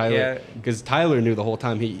slate, Tyler. Yeah. Because Tyler knew the whole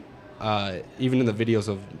time. He, even in the videos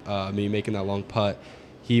of me making that long putt,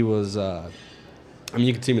 he was,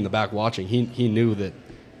 you could see him in the back watching. He knew that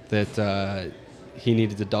he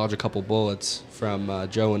needed to dodge a couple bullets from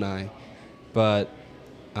Joe and I. But,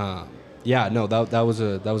 yeah, no, that was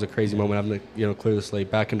a crazy moment. Having to clear the slate,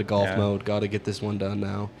 back into golf mode. Got to get this one done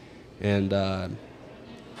now, and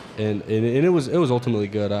it was ultimately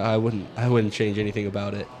good. I wouldn't change anything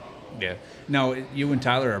about it. Yeah. Now you and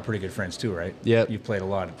Tyler are pretty good friends too, right? Yeah. You've played a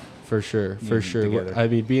lot. For sure. Together. I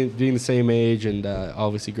mean, being the same age and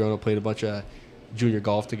obviously growing up playing a bunch of junior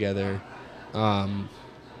golf together.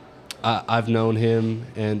 I've known him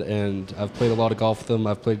and I've played a lot of golf with him.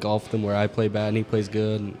 I've played golf with him where I play bad and he plays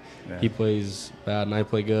good, and he plays bad and I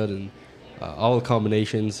play good, and all the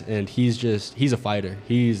combinations. And he's a fighter.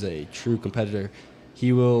 He's a true competitor.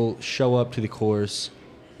 He will show up to the course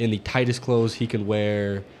in the tightest clothes he can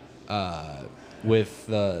wear, with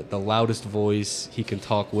the loudest voice he can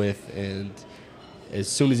talk with, and as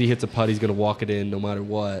soon as he hits a putt, he's going to walk it in no matter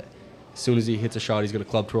what. As soon as he hits a shot, he's going to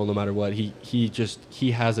club twirl no matter what. He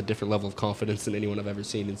has a different level of confidence than anyone I've ever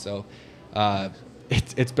seen, and so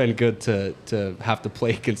it's been good to have to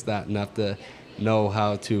play against that and have to know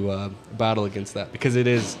how to battle against that, because it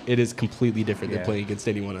is completely different than playing against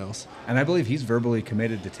anyone else. And I believe he's verbally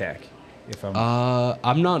committed to Tech. If I'm not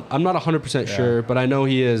 100% sure, but I know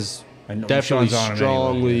he is definitely Sean's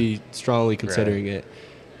on him strongly considering it.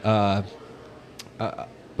 But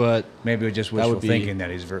maybe we're just wishful thinking that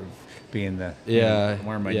he's being the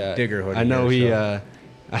wearing my digger hoodie. I know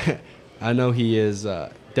I know he is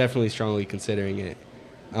definitely strongly considering it.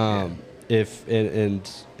 If and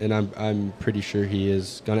I'm pretty sure he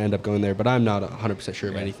is going to end up going there, but I'm not 100% sure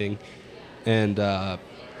of anything. And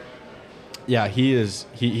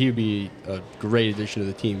he'd be a great addition to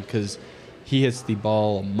the team because he hits the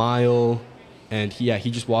ball a mile, and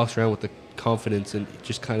he just walks around with the confidence and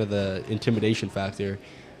just kind of the intimidation factor.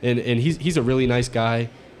 And he's a really nice guy.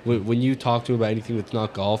 When you talk to him about anything that's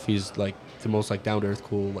not golf, he's like the most like down to earth,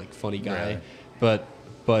 cool, like funny guy. But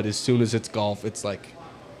as soon as it's golf, it's like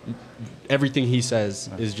everything he says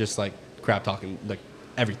is just like crap talking, like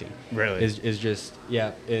everything. Really is just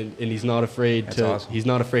and he's not afraid That's to awesome. he's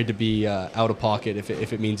not afraid to be out of pocket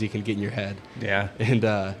if it means he can get in your head. Yeah. And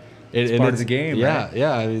it's part of the game. Yeah, right?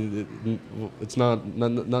 yeah. I mean, it's not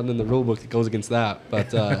nothing in the rule book that goes against that,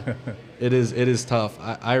 but it is tough.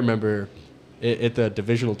 I remember at the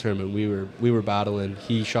divisional tournament we were battling.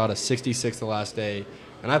 He shot a 66 the last day,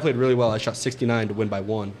 and I played really well. I shot 69 to win by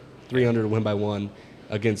 1, 300 to win by 1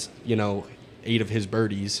 against 8 of his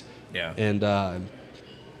birdies. Yeah. And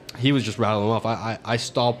he was just rattling them off. I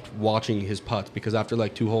stopped watching his putts because after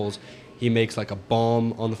like 2 holes, he makes like a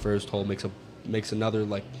bomb on the first hole, makes another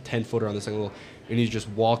like 10-footer on the second hole, and he's just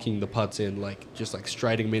walking the putts in, like just like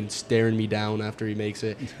striding them in, staring me down after he makes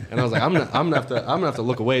it. And I was like, I'm gonna have to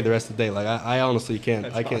look away the rest of the day. Like I honestly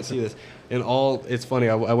can't. I can't see this. And it's funny.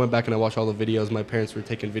 I went back and I watched all the videos. My parents were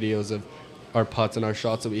taking videos of our putts and our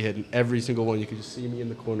shots that we hit, and every single one you could just see me in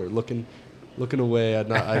the corner looking looking away.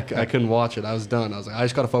 I couldn't watch it. I was done. I was like, I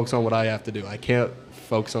just got to focus on what I have to do. I can't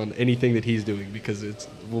focus on anything that he's doing because it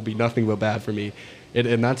will be nothing but bad for me.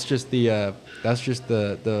 And that's just the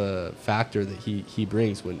factor that he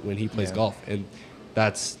brings when he plays golf, and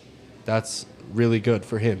that's really good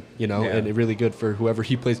for him, and really good for whoever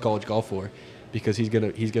he plays college golf for, because he's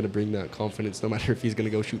gonna bring that confidence no matter if he's gonna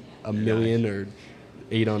go shoot a million or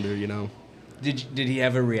 8 under. Did he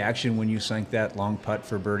have a reaction when you sank that long putt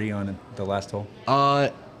for birdie on the last hole?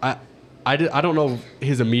 I don't know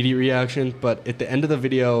his immediate reaction, but at the end of the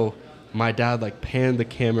video, my dad like panned the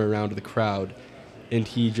camera around to the crowd, and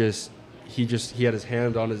he had his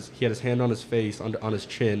hand on his face on his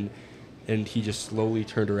chin, and he just slowly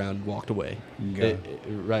turned around and walked away.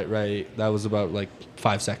 Right. That was about like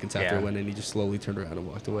 5 seconds after it went in. He just slowly turned around and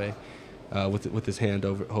walked away, with his hand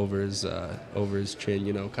over his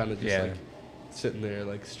chin, kind of just like sitting there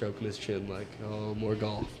like stroking his chin, like, oh, more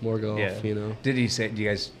golf. Did he say? Do you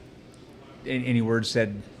guys any words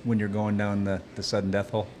said when you're going down the sudden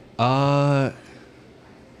death hole? I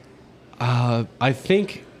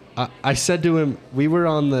think I said to him, we were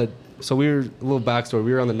a little backstory.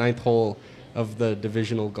 We were on the 9th hole of the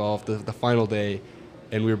divisional golf, the final day,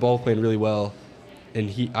 and we were both playing really well.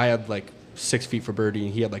 And I had like 6 feet for birdie,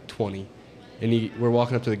 and he had like 20. And we're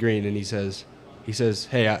walking up to the green, and he says,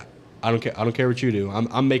 "Hey, I don't care what you do.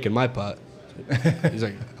 I'm making my putt." He's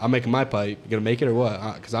like, "I'm making my putt. You gonna make it or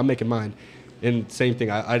what?" Because I'm making mine. And same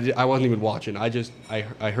thing. I wasn't even watching. I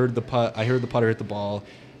heard the putt. I heard the putter hit the ball.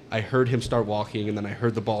 I heard him start walking, and then I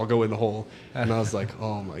heard the ball go in the hole, and I was like,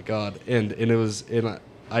 "Oh my god!" And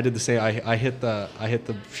I did the same. I hit the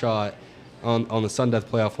shot on the Sun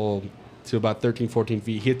Death playoff hole to about 13, 14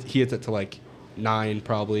 feet. He hits it to like 9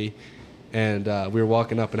 probably, and we were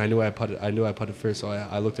walking up, and I knew I putted first, so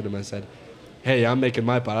I looked at him and I said, "Hey, I'm making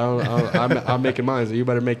my putt. I'm making mine. So you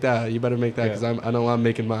better make that. Because I know I'm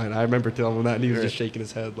making mine." I remember telling him that, and he was just shaking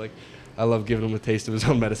his head like. I love giving him a taste of his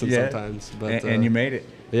own medicine sometimes. But and you made it.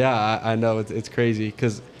 Yeah, I know it's crazy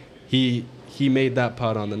because he made that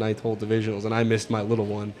putt on the 9th hole divisionals, and I missed my little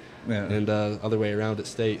one, and other way around at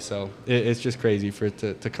state. So it's just crazy for it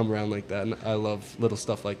to come around like that, and I love little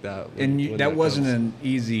stuff like that. When that wasn't an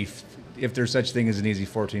easy, if there's such thing as an easy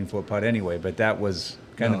 14-foot putt anyway, but that was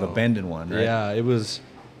kind of a bending one, right? Yeah, it was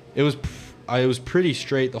pretty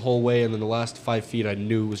straight the whole way, and then the last 5 feet I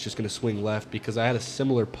knew was just going to swing left because I had a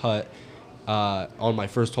similar putt on my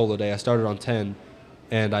first hole of the day. I started on 10,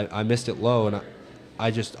 and I missed it low, and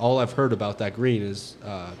all I've heard about that green is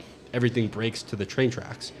everything breaks to the train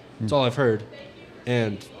tracks. That's all I've heard,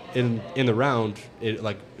 and in the round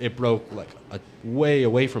it broke like way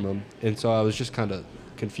away from him, and so I was just kind of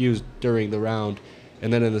confused during the round.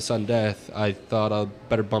 And then in the sudden death, I thought I'd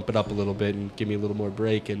better bump it up a little bit and give me a little more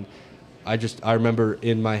break. And I remember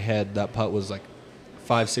in my head that putt was like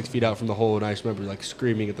 5-6 feet out from the hole, and I just remember like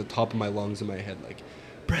screaming at the top of my lungs in my head like,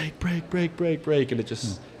 break, break, break, break, break, and it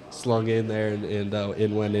just slung in there and it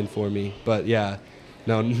went in for me. But yeah,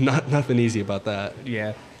 no, nothing easy about that.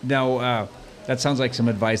 Yeah. Now that sounds like some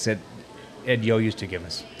advice that Ed Yo used to give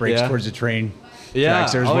us. Breaks towards the train. Yeah.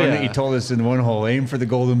 There's one that he told us in one hole, aim for the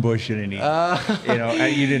golden bush, and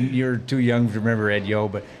you're too young to remember Ed Yo,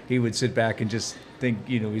 but he would sit back and just think,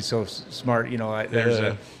 he's so smart, and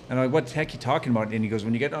I'm like, what the heck are you talking about? And he goes,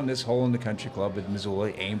 when you get on this hole in the country club at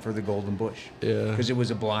Missoula, aim for the golden bush. Yeah. Because it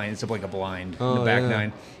was a blind, it's like a blind in the back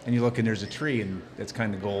nine, and you look and there's a tree, and it's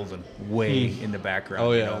kind of golden, way in the background.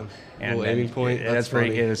 Oh yeah. And little aiming point. That's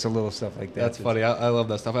funny. It's a little stuff like that. That's funny. I love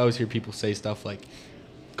that stuff. I always hear people say stuff like,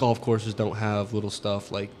 golf courses don't have little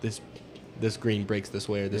stuff like this green breaks this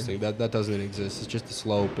way or this thing. That doesn't exist. It's just the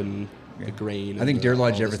slope and the grain. I think Deer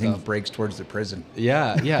Lodge, everything breaks towards the prison.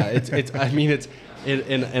 Yeah. It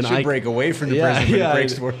should break away from the prison, but it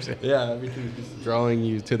breaks towards it. Yeah, everything's just drawing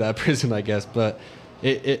you to that prison, I guess. But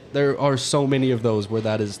there are so many of those where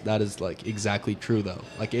that is like exactly true though.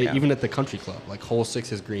 Like even at the country club, like hole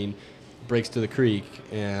 6's green breaks to the creek,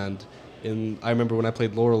 and I remember when I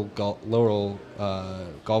played Laurel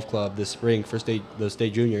Golf Club this spring for the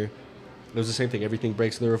state junior, it was the same thing. Everything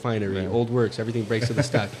breaks to the refinery, Old Works, everything breaks to the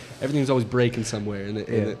stack. Everything's always breaking somewhere,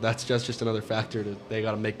 and that's just another factor that they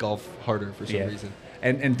got to make golf harder for some reason.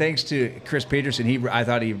 And thanks to Chris Peterson, I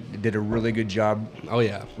thought he did a really good job. Oh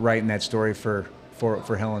yeah, writing that story for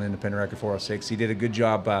Helen Independent Record 406. He did a good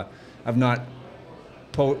job of not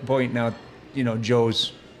pointing out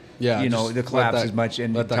Joe's. Yeah, the collapse as much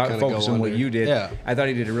and focus on what you did. Yeah. I thought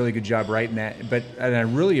he did a really good job writing that. And I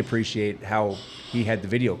really appreciate how he had the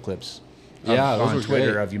video clips on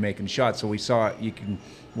Twitter of you making shots. So you can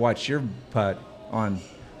watch your putt on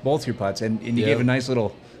both your putts. And you gave a nice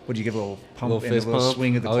little, Would you give a little pump Little and a fist little pump?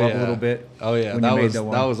 swing of the Oh, club yeah. a little bit? Oh yeah, when that you made was that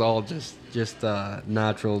one? that was all just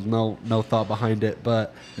natural, no thought behind it.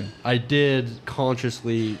 But I did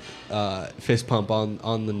consciously fist pump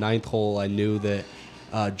on the 9th hole. I knew that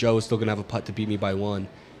Joe was still gonna have a putt to beat me by 1,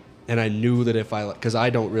 and I knew that if because I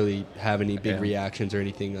don't really have any big reactions or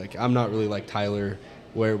anything. Like I'm not really like Tyler,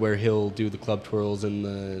 where he'll do the club twirls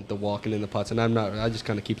and the walking in the putts, and I'm not. I just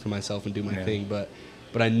kind of keep to myself and do my thing.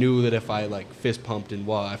 But I knew that if I like fist pumped and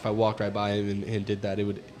if I walked right by him and did that, it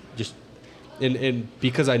would just and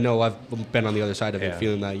because I know I've been on the other side of it,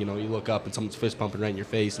 feeling that you look up and someone's fist pumping right in your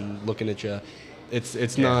face and looking at you.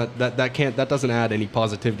 It's not that doesn't add any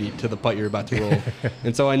positivity to the putt you're about to roll.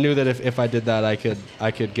 And so I knew that if I did that, I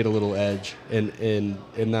could get a little edge, and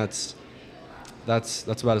that's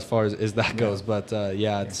about as far as that goes. But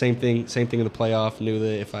same thing in the playoff. Knew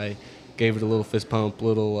that if I gave it a little fist pump,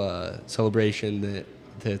 little celebration, that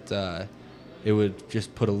it would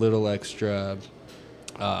just put a little extra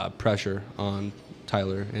pressure on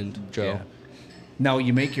Tyler and Joe. Yeah. Now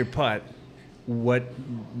you make your putt. What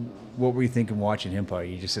were you thinking watching him putt? Are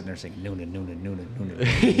you just sitting there saying Noonan?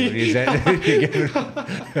 Is that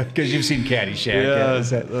because you've seen Caddyshack? Yeah,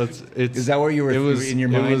 is that what you were in your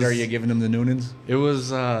mind? Are you giving him the Noonans? It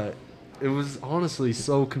was honestly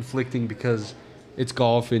so conflicting because it's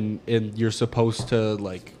golf and you're supposed to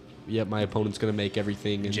my opponent's gonna make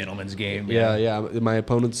everything. And gentleman's game. Yeah. My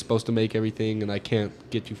opponent's supposed to make everything, and I can't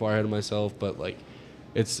get too far ahead of myself. But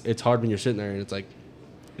it's hard when you're sitting there, and it's like,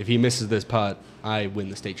 if he misses this putt, I win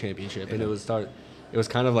the state championship. Yeah. And it was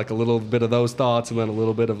kind of like a little bit of those thoughts, and then a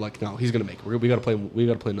little bit of like, no, he's gonna make it. We gotta play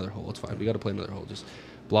another hole. It's fine. We gotta play another hole. Just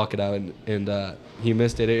block it out. And he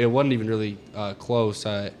missed it. It wasn't even really close.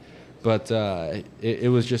 But it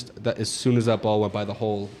was just that as soon as that ball went by the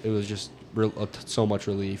hole, it was just so much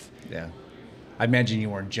relief. Yeah. I imagine you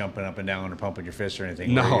weren't jumping up and down or pumping your fist or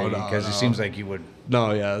anything. No, because it seems like you would.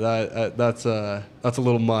 No, yeah, that's a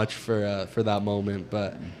little much for that moment.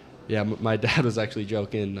 But yeah, my dad was actually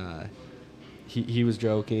joking. He was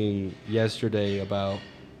joking yesterday about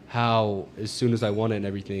how as soon as I won it and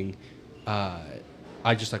everything,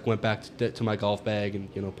 I just went back to my golf bag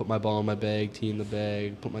and put my ball in my bag, tee in the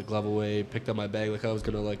bag, put my glove away, picked up my bag like I was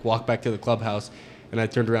gonna walk back to the clubhouse. And I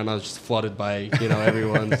turned around, and I was just flooded by,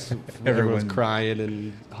 everyone's crying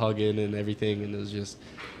and hugging and everything. And it was just,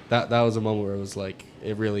 that was a moment where it was like,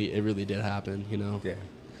 it really did happen, Yeah.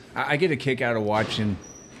 I get a kick out of watching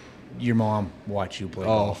your mom watch you play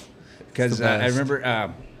golf. Because I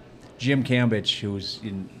remember Jim Cambridge, who was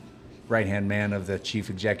right-hand man of the chief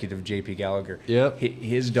executive, J.P. Gallagher. Yep.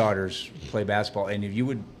 His daughters play basketball. And if you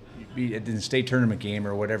would be at the state tournament game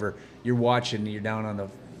or whatever, you're watching, you're down on the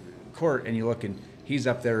court, and you look and he's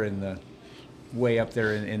up there way up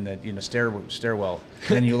there in the stairwell.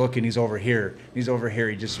 And then you look and he's over here.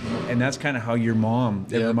 And that's kind of how your mom.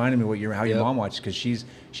 It reminded me how your mom watches, because she's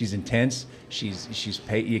intense. She's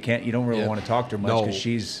paid. You don't really want to talk to her much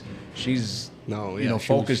because she's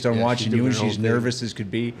focused on watching you, and she's nervous as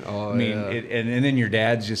could be. Oh, I mean, and then your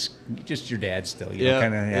dad's just your dad still,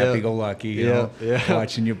 kind of happy-go-lucky,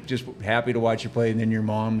 watching you, just happy to watch you play, and then your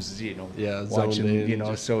mom's,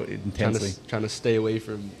 watching, so intensely, trying to stay away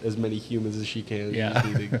from as many humans as she can. Yeah,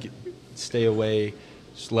 you just need to stay away.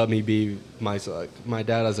 Just let me be myself. My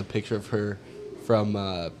dad has a picture of her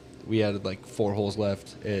from we had 4 holes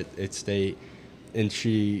left at state, and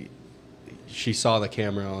she saw the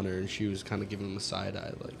camera on her, and she was kind of giving him a side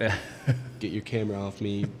eye, get your camera off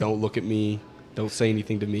me, don't look at me, don't say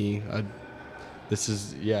anything to me. I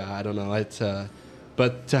don't know. It's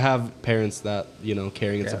but to have parents that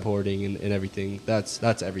caring and supporting and everything,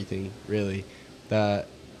 that's everything really. That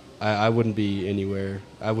I wouldn't be anywhere.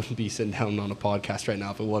 I wouldn't be sitting down on a podcast right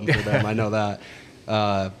now if it wasn't for them. I know that.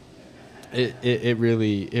 It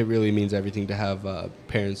really means everything to have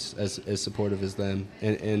parents as supportive as them,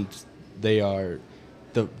 and they are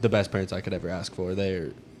the best parents I could ever ask for.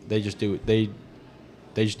 They just do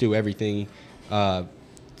everything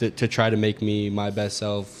to try to make me my best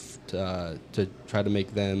self, to try to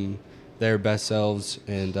make them their best selves,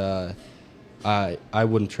 and I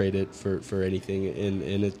wouldn't trade it for anything,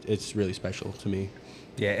 and it's really special to me.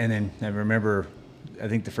 Yeah, and then I remember, I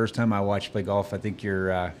think the first time I watched you play golf, I think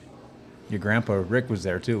your grandpa Rick was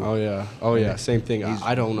there too. Oh yeah, same thing.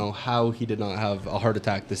 I don't know how he did not have a heart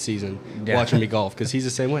attack this season watching me golf, because he's the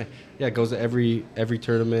same way. Yeah, goes to every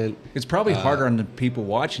tournament. It's probably harder on the people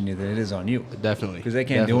watching you than it is on you. Definitely, because they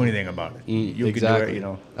can't do anything about it. You exactly. Can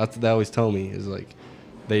do it, That's what they always tell me, is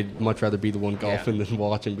they'd much rather be the one golfing than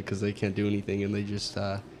watching, because they can't do anything, and they just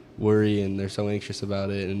worry, and they're so anxious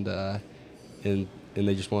about it, and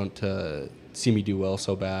they just want to see me do well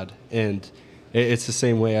so bad. And It's the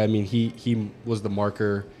same way. I mean, he was the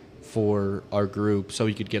marker for our group, so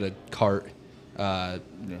he could get a cart at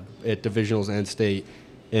divisionals and state.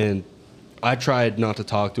 And I tried not to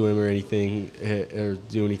talk to him or anything or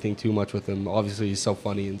do anything too much with him. Obviously, he's so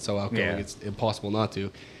funny and so outgoing; it's impossible not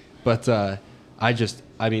to. But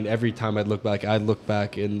I mean, every time I'd look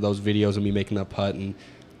back in those videos of me making that putt, and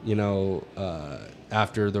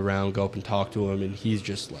after the round, go up and talk to him, and he's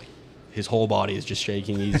just like, his whole body is just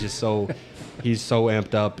shaking. He's just so he's so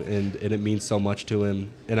amped up, and it means so much to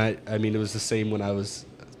him. And I mean, it was the same when I was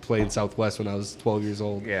playing Southwest when I was 12 years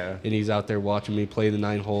old. Yeah. And he's out there watching me play the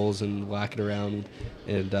 9 holes and whack it around,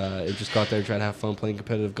 and it just got there and tried to have fun playing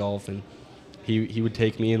competitive golf. And he would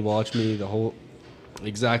take me and watch me the whole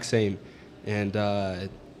exact same. And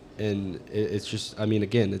it's just, I mean,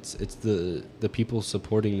 again, it's the people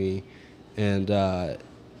supporting me, and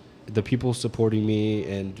the people supporting me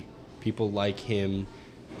and people like him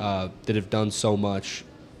that have done so much.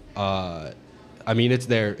 I mean, it's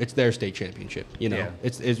their state championship. You know,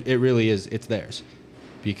 it really is. It's theirs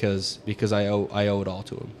because I owe it all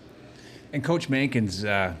to him. And Coach Mankins,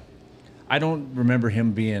 I don't remember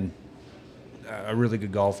him being a really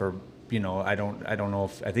good golfer. You know, I don't know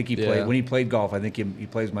if, I think he played when he played golf. I think he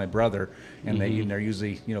plays my brother, and they're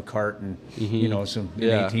usually cart and some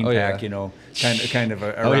 18 pack, kind of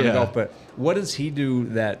around the golf. But what does he do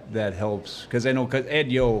that helps? Because I know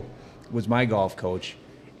Ed Yo was my golf coach,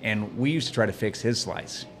 and we used to try to fix his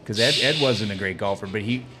slice because Ed wasn't a great golfer, but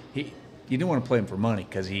he you didn't want to play him for money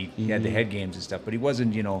because he had the head games and stuff, but he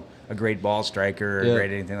wasn't, a great ball striker or great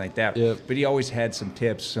anything like that. But he always had some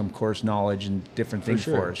tips, some course knowledge, and different things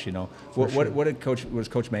for us. What did Coach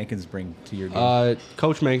Mankins bring to your game?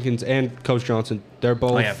 Coach Mankins and Coach Johnson, they're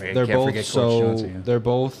both they're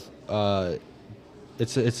both.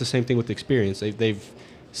 It's the same thing with experience. They've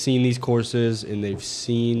seen these courses, and they've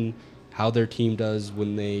seen how their team does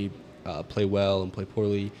when they play well and play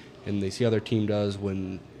poorly, and they see how their team does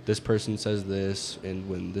when this person says this and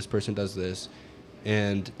when this person does this,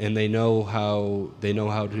 and they know how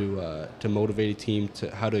to motivate a team,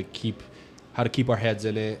 to how to keep our heads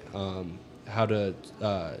in it, how to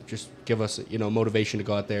just give us motivation to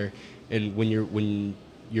go out there. And when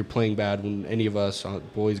you're playing bad, when any of us,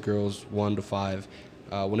 boys, girls, 1 to 5,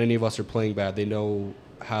 when any of us are playing bad, they know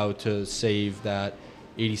how to save that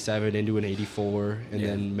 87 into an 84 and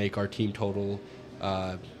then make our team total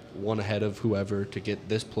one ahead of whoever to get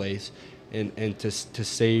this place, and to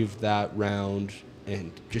save that round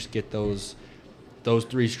and just get those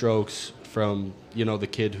 3 strokes from the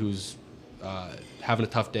kid who's having a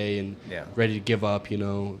tough day and ready to give up.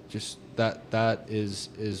 Just that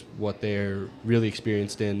is what they're really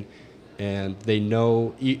experienced in, and they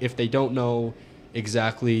know if they don't know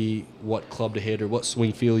exactly what club to hit or what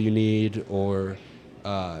swing feel you need or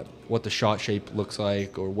what the shot shape looks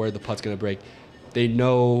like or where the putt's going to break. They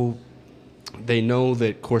know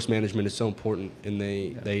that course management is so important, and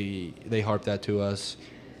they harp that to us,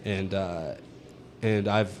 and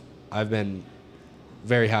I've been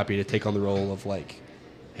very happy to take on the role of like,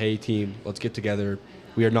 hey team, let's get together.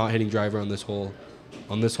 We are not hitting driver on this hole.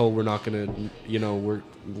 On this hole, we're not gonna, we're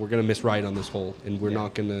gonna miss right on this hole, and we're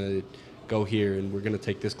not gonna go here, and we're gonna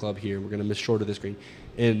take this club here. We're gonna miss short of this green,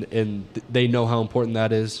 and they know how important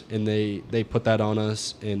that is, and they put that on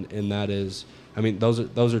us, and that is. I mean, those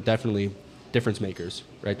are definitely difference makers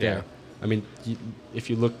right there. Yeah. I mean, if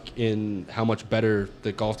you look in how much better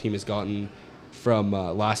the golf team has gotten from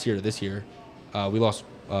last year to this year, we lost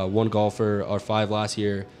 1 golfer, our 5 last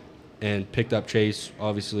year, and picked up Chase,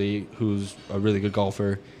 obviously, who's a really good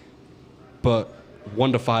golfer. But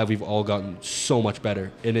 1 to 5, we've all gotten so much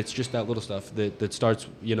better, and it's just that little stuff that starts.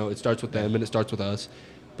 It starts with them and it starts with us.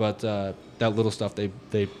 But that little stuff they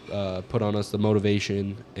put on us, the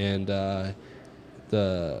motivation and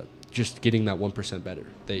the just getting that 1% better.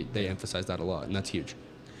 They emphasize that a lot, and that's huge.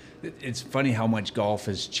 It's funny how much golf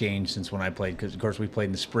has changed since when I played, because of course we played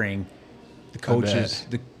in the spring. The coaches,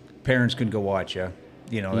 the parents couldn't go watch you.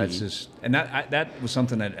 That's just, and that was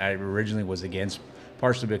something that I originally was against,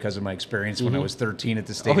 partially because of my experience when I was 13 at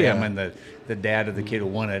the stadium and the dad of the kid who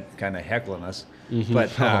won it kind of heckling us.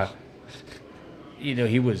 But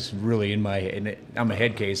he was really in my. I'm a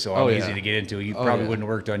head case, so I'm easy to get into. You probably wouldn't have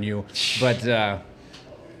worked on you, but.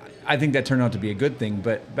 I think that turned out to be a good thing.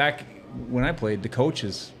 But back when I played, the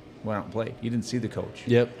coaches went out and played. You didn't see the coach.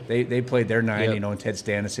 Yep. They played their 9. And Ted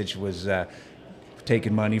Stanisic was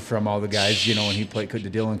taking money from all the guys. And he played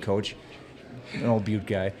the Dillon coach, an old Butte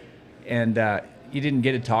guy, and you didn't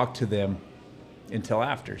get to talk to them until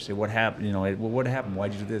after. Say what happened. What happened?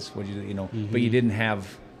 Why'd you do this? Why'd you do? But you didn't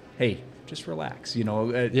have. Hey, just relax.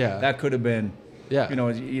 That could have been. Yeah,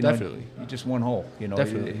 definitely. Just one hole.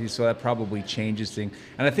 Definitely. So that probably changes things,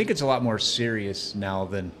 and I think it's a lot more serious now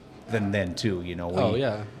than then too. We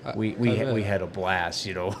had a blast.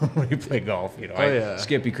 When we play golf.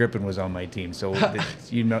 Skippy Crippen was on my team, so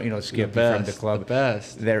Skippy from the club. The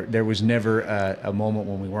best. There was never a moment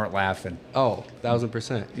when we weren't laughing. Oh,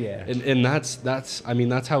 1,000%. Yeah. And that's I mean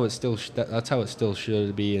that's how it still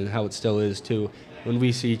should be, and how it still is too. When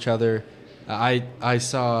we see each other, I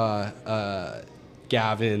saw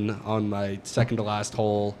Gavin on my second to last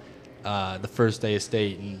hole, the first day of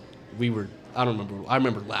state, and I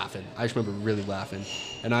remember laughing. I just remember really laughing,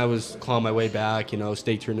 and I was clawing my way back,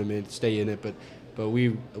 state tournament, stay in it, but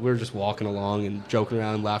we were just walking along and joking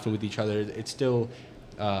around, laughing with each other. It's still,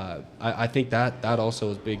 I think that also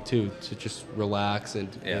is big too, to just relax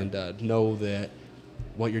and know that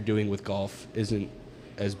what you're doing with golf isn't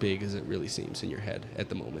as big as it really seems in your head at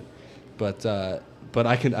the moment. But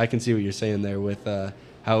I can see what you're saying there with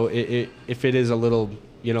how if it is a little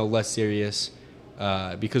less serious.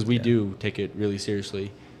 Because we do take it really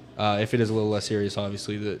seriously. If it is a little less serious,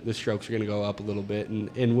 obviously the strokes are going to go up a little bit,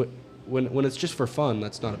 and when it's just for fun,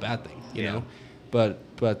 that's not a bad thing, you know. But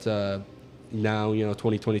now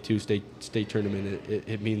 2022 state tournament,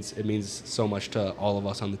 it means so much to all of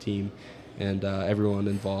us on the team, and everyone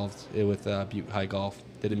involved with Butte High Golf,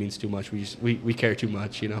 that it means too much. We care too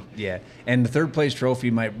much, Yeah, and the third place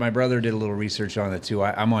trophy, my brother did a little research on it too.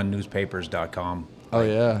 I'm on newspapers.com. Oh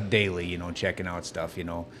yeah, daily, checking out stuff,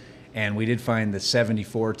 and we did find the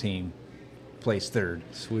 74 team placed third.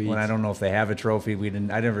 Sweet. When I don't know if they have a trophy,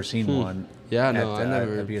 I never seen one. Yeah, I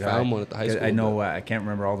never found one at the high school. I know I can't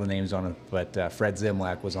remember all the names on it, but Fred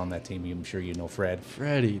Zimlak was on that team. I'm sure you know Fred.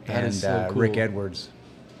 Freddie, that is so cool. Rick Edwards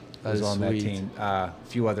was on sweet. that team. A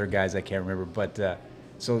few other guys I can't remember, but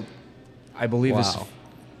so I believe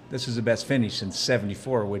this is the best finish since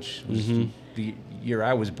 '74, which was the year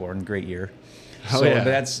I was born. Great year. Oh, yeah.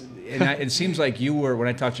 But it seems like you were, when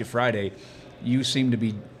I talked to you Friday, you seemed to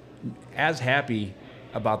be as happy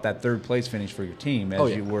about that third place finish for your team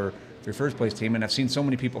as you were for your first place team. And I've seen so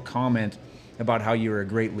many people comment about how you were a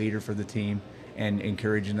great leader for the team and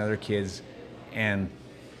encouraging other kids. And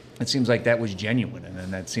it seems like that was genuine.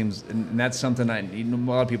 And that's something a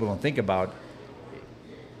lot of people don't think about,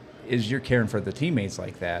 is you're caring for the teammates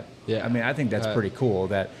like that. Yeah. I mean, I think that's pretty cool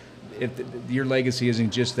that, if your legacy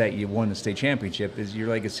isn't just that you won the state championship, your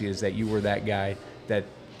legacy is that you were that guy that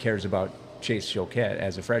cares about Chase Choquette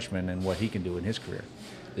as a freshman and what he can do in his career.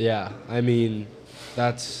 Yeah, I mean,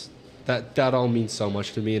 that all means so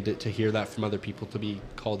much to me, and to hear that from other people, to be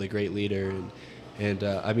called a great leader, and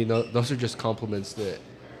I mean, those are just compliments that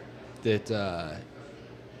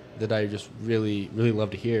I just really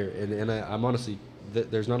love to hear, and I'm honestly,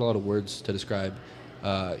 there's not a lot of words to describe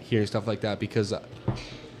hearing stuff like that, because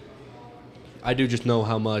I do just know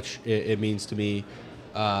how much it means to me.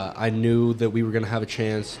 I knew that we were going to have a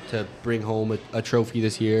chance to bring home a trophy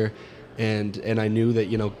this year, and I knew that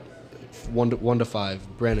 1 to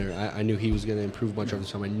 5 Brenner, I knew he was going to improve much over the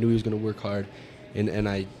time. I knew he was going to work hard, and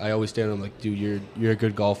I always stand on like, dude, you're a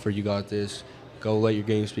good golfer. You got this. Go let your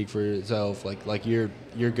game speak for itself. Like you're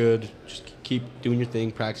good. Just keep doing your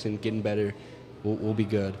thing, practicing, getting better. We'll be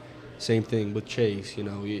good. Same thing with Chase.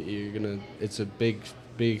 You're gonna. It's a big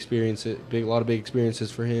experience, a lot of big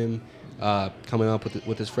experiences for him, coming up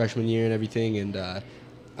with his freshman year and everything, and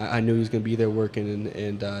I knew he was going to be there working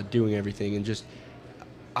and doing everything, and just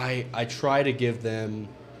I try to give them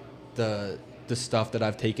the stuff that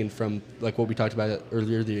I've taken from, like what we talked about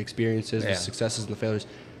earlier, the experiences, the successes and the failures,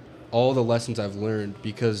 all the lessons I've learned,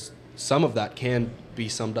 because some of that can be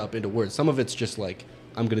summed up into words. Some of it's just like,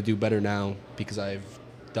 I'm going to do better now because I've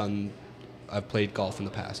played golf in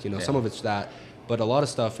the past, Some of it's that. But a lot of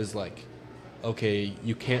stuff is like, okay,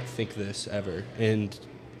 you can't think this ever, and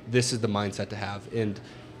this is the mindset to have, and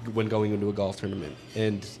when going into a golf tournament.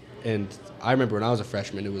 And I remember when I was a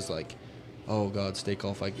freshman, it was like, oh God, state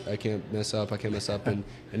golf, I can't mess up, and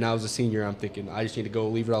now as a senior, I'm thinking I just need to go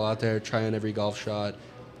leave it all out there, try on every golf shot,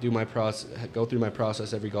 go through my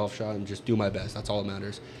process every golf shot, and just do my best. That's all that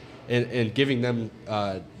matters. And giving them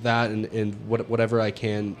that and whatever I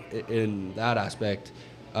can in that aspect.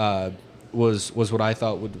 Was what I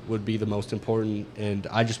thought would be the most important, and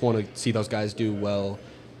I just want to see those guys do well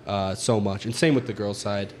so much. And same with the girls'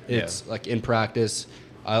 side. It's like in practice,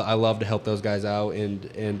 I love to help those guys out,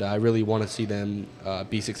 and I really want to see them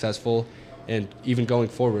be successful. And even going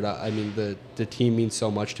forward, I mean, the team means so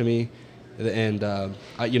much to me, and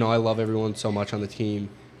I love everyone so much on the team,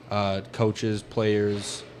 coaches,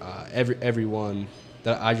 players, everyone.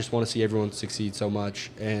 That I just want to see everyone succeed so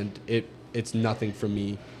much, and it's nothing from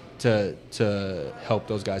me to help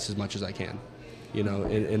those guys as much as I can. you know,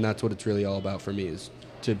 and that's what it's really all about for me, is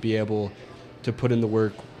to be able to put in the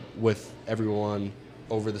work with everyone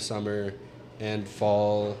over the summer and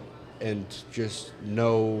fall, and just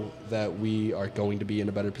know that we are going to be in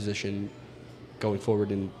a better position going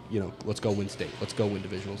forward, and, you know, let's go win state, let's go win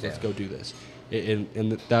divisionals, let's go do this.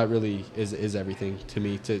 And that really is everything to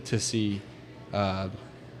me, to see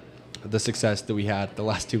the success that we had the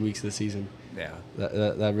last 2 weeks of the season. Yeah.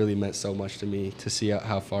 That really meant so much to me, to see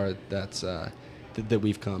how far that's that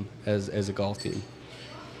we've come as a golf team.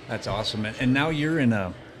 That's awesome. And now you're in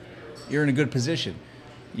a good position.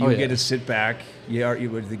 You get to sit back. I think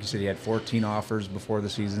you said you had 14 offers before the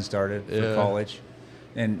season started for college,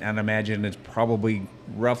 and I imagine it's probably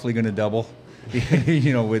roughly going to double.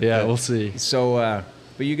 You know, we'll see. So,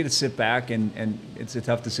 but you get to sit back, and it's a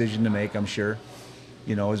tough decision to make, I'm sure.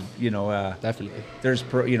 You know, definitely. There's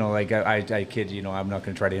like I kid, you know, I'm not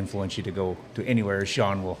going to try to influence you to go to anywhere.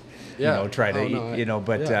 Sean will, try to,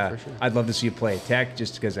 but for sure. I'd love to see you play at Tech,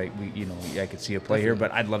 just because I could see you play here,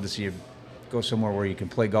 but I'd love to see you go somewhere where you can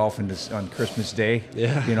play golf on Christmas Day.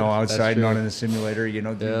 Yeah, you know, outside, not in a simulator. You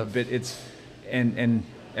know, but it's and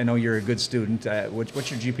I know you're a good student.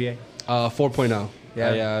 What's your GPA? 4.0.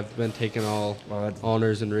 Yeah, I've been taking all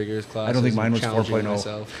honors and rigors classes. I don't think mine was 4.0.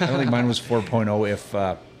 Myself. I don't think mine was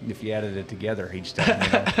 4.0 if you added it together each time.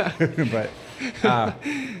 You know? But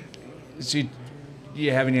so, do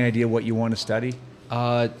you have any idea what you want to study?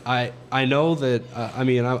 I know that. I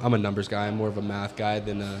mean, I'm a numbers guy. I'm more of a math guy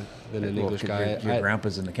than an English guy. Your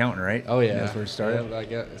grandpa's an accountant, right? Oh yeah, that's where it started. Yeah, I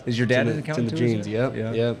guess. Is your dad an accountant? It's in the genes. Yep.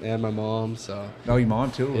 Yep. And my mom. So. Oh, your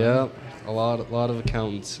mom too. Yeah, right? a lot of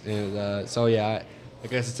accountants, and so yeah. I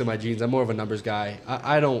guess it's in my genes. I'm more of a numbers guy.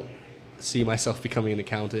 I don't see myself becoming an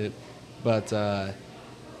accountant, but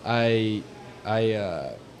I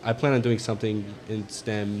plan on doing something in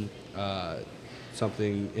STEM,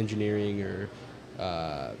 something engineering, or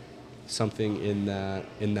something in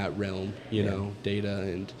that realm. You know,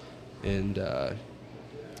 data and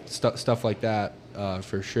stuff like that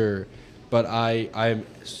for sure. But I'm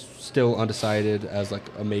still undecided as like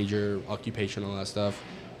a major, occupation, all that stuff,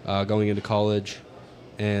 going into college.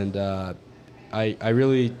 And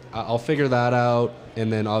I'll figure that out,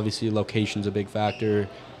 and then obviously location's a big factor.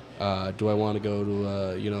 Do I want to go to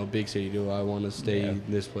a big city? Do I want to stay in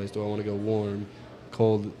this place? Do I want to go warm,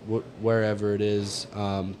 cold, wherever it is?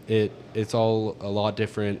 It's all a lot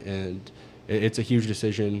different, and it's a huge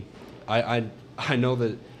decision. I know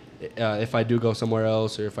that if I do go somewhere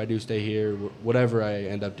else, or if I do stay here, whatever I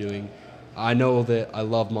end up doing, I know that I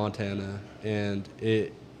love Montana, and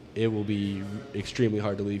it will be extremely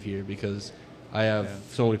hard to leave here, because I have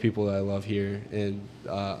so many people that I love here, and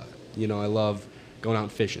I love going out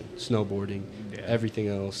and fishing, snowboarding, everything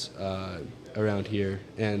else around here.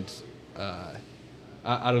 And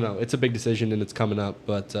I don't know, it's a big decision, and it's coming up,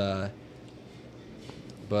 but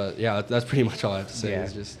yeah, that's pretty much all I have to say.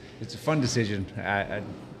 It's a fun decision.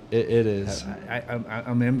 It is.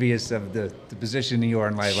 I'm envious of the position you are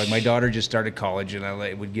in life. Like, my daughter just started college, and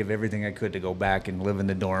I would give everything I could to go back and live in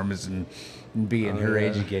the dorms and be in her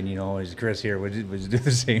age again. You know, as Chris here would do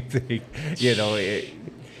the same thing. You know,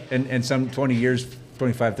 and some 20 years,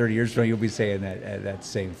 25, 30 years from now, you'll be saying that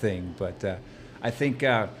same thing. But I think.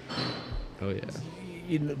 Louis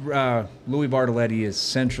Bartoletti is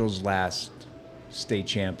Central's last state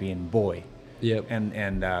champion boy. Yep.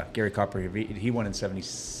 And Gary Copper, he won in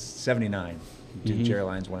 79. Jim Cherry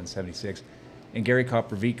Lyons won in 76. And Gary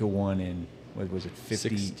Koprivica won in, what was it,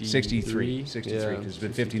 63, because it's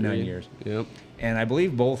been 59 years. Yep. And I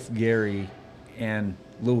believe both Gary and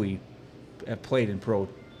Louis have played in pro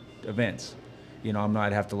events. You know,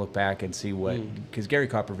 I'd have to look back and see what, because Gary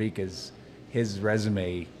Koprivica's, his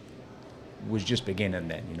resume was just beginning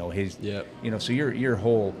then. You know, so your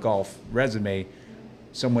whole golf resume,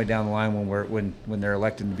 some way down the line when they're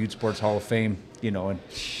elected in the Butte Sports Hall of Fame, in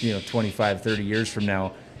 25, 30 years from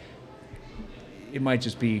now, it might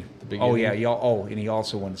just be, and he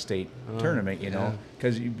also won the state tournament,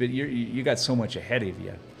 because you got so much ahead of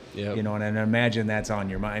you, and I imagine that's on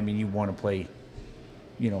your mind. I mean, you want to play.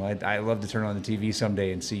 I love to turn on the TV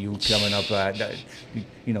someday and see you coming up,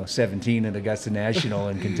 17 at Augusta National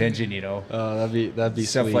in contention, that'd be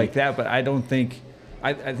stuff sweet. like that. But I don't think,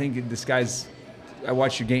 I think this guy's. I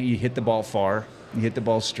watched your game. You hit the ball far. You hit the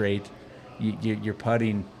ball straight. Your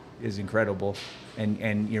putting is incredible,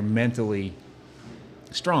 and you're mentally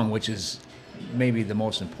strong, which is maybe the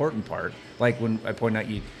most important part. Like when I point out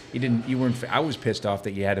you weren't. I was pissed off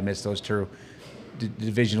that you had to miss those two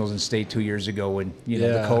divisionals in state 2 years ago when the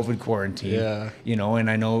COVID quarantine. And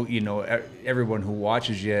I know everyone who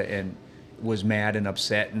watches you and was mad and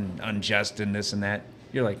upset and unjust and this and that.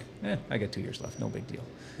 you're like, I got 2 years left, no big deal.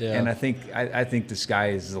 Yeah. And I think the sky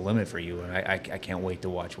is the limit for you, and I can't wait to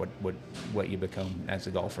watch what you become as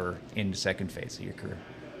a golfer in the second phase of your career.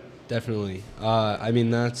 Definitely. I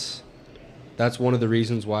mean, that's one of the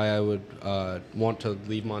reasons why I would want to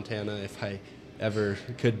leave Montana if I ever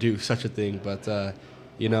could do such a thing. But,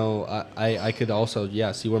 I could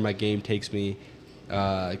also, see where my game takes me,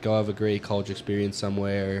 go have a great college experience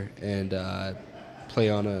somewhere, and play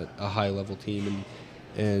on a high-level team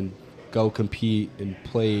and go compete and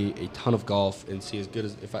play a ton of golf and see as good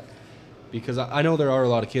as because I know there are a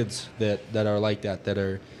lot of kids that are like that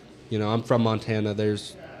are, I'm from Montana.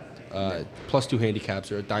 There's +2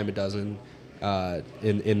 handicaps are a dime a dozen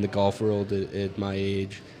in the golf world at my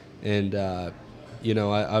age, and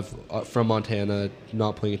I've from Montana,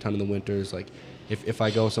 not playing a ton in the winters. Like if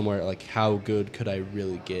I go somewhere, like how good could I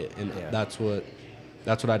really get? And that's what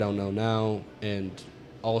I don't know now. And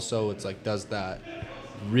also, it's like, does that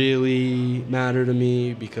really matter to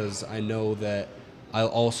me? Because I know that I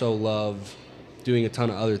also love doing a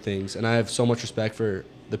ton of other things, and I have so much respect for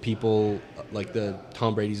the people like the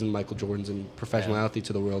Tom Brady's and Michael Jordans and professional athletes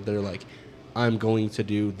of the world that are like, I'm going to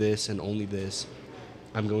do this and only this.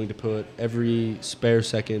 I'm going to put every spare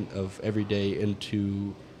second of every day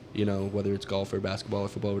into, whether it's golf or basketball or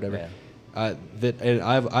football or whatever. Yeah. And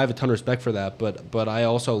I have a ton of respect for that, but I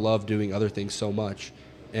also love doing other things so much,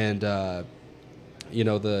 and the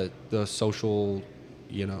social,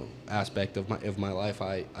 aspect of my life.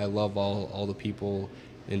 I love all the people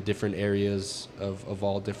in different areas of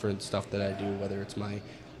all different stuff that I do, whether it's my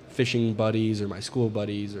fishing buddies or my school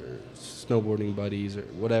buddies or snowboarding buddies or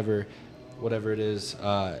whatever it is.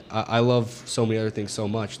 I love so many other things so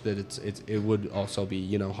much that it would also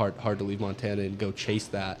be hard to leave Montana and go chase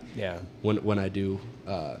that. Yeah. When I do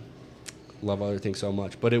love other things so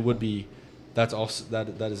much, but it would be that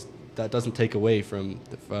doesn't take away from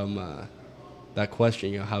that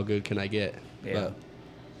question. How good can I get? Yeah. But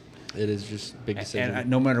it is just a big decision. And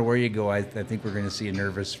no matter where you go, I think we're going to see a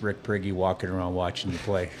nervous Rick Prigge walking around watching you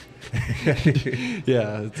play.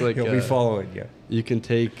 Yeah, it's like he'll be following you. You can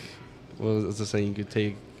take, what was the saying? You could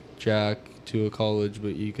take Jack to a college,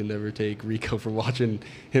 but you can never take Rico from watching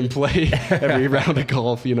him play every round of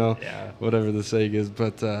golf. Yeah. Whatever the saying is.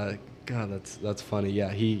 But God, that's funny.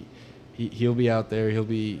 Yeah, he'll be out there. He'll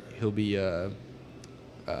be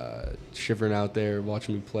shivering out there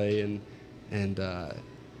watching me play and.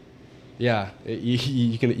 Yeah,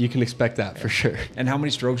 you can expect that for sure. And how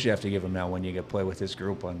many strokes you have to give him now when you get play with this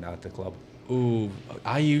group at the club? Ooh,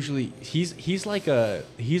 I usually he's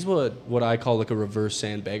what I call like a reverse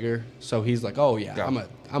sandbagger. So he's like, oh yeah,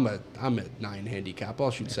 I'm a 9 handicap.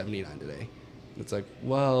 I'll shoot 79 today. It's like,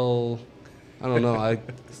 well, I don't know. I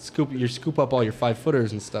scoop up all your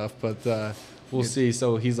 5-footers and stuff, but we'll see.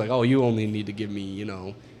 So he's like, oh, you only need to give me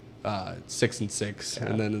 6 and 6,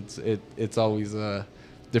 and then it's always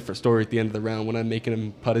different story at the end of the round when I'm making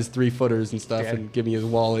him putt his 3-footers and stuff and give me his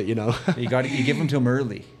wallet, You give him to him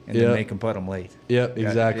early and then make him putt him late. Yep,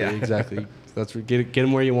 exactly, exactly. That's get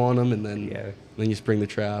him where you want him, and then you spring the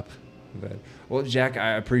trap. But, well, Jack,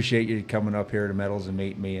 I appreciate you coming up here to Metals and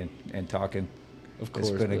meeting me and talking. Of course,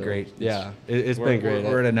 it's been a great. It's been great.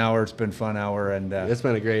 We're at an hour. It's been a fun hour, and it's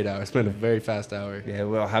been a great hour. It's been a very fast hour. Yeah,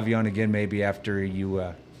 we'll have you on again maybe after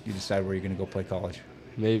you decide where you're going to go play college.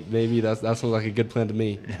 Maybe that sounds like a good plan to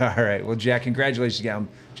me. All right. Well, Jack, congratulations again. I'm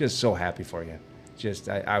just so happy for you.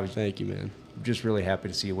 I was. Thank you, man. Just really happy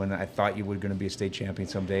to see you win. I thought you were going to be a state champion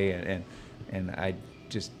someday, and I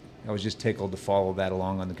was just tickled to follow that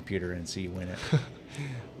along on the computer and see you win it.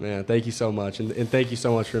 Man, thank you so much, and thank you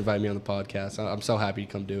so much for inviting me on the podcast. I'm so happy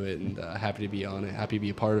to come do it, and happy to be on it, happy to be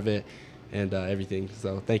a part of it, and everything.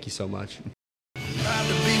 So thank you so much. Proud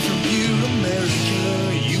to be from you,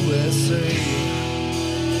 America, USA.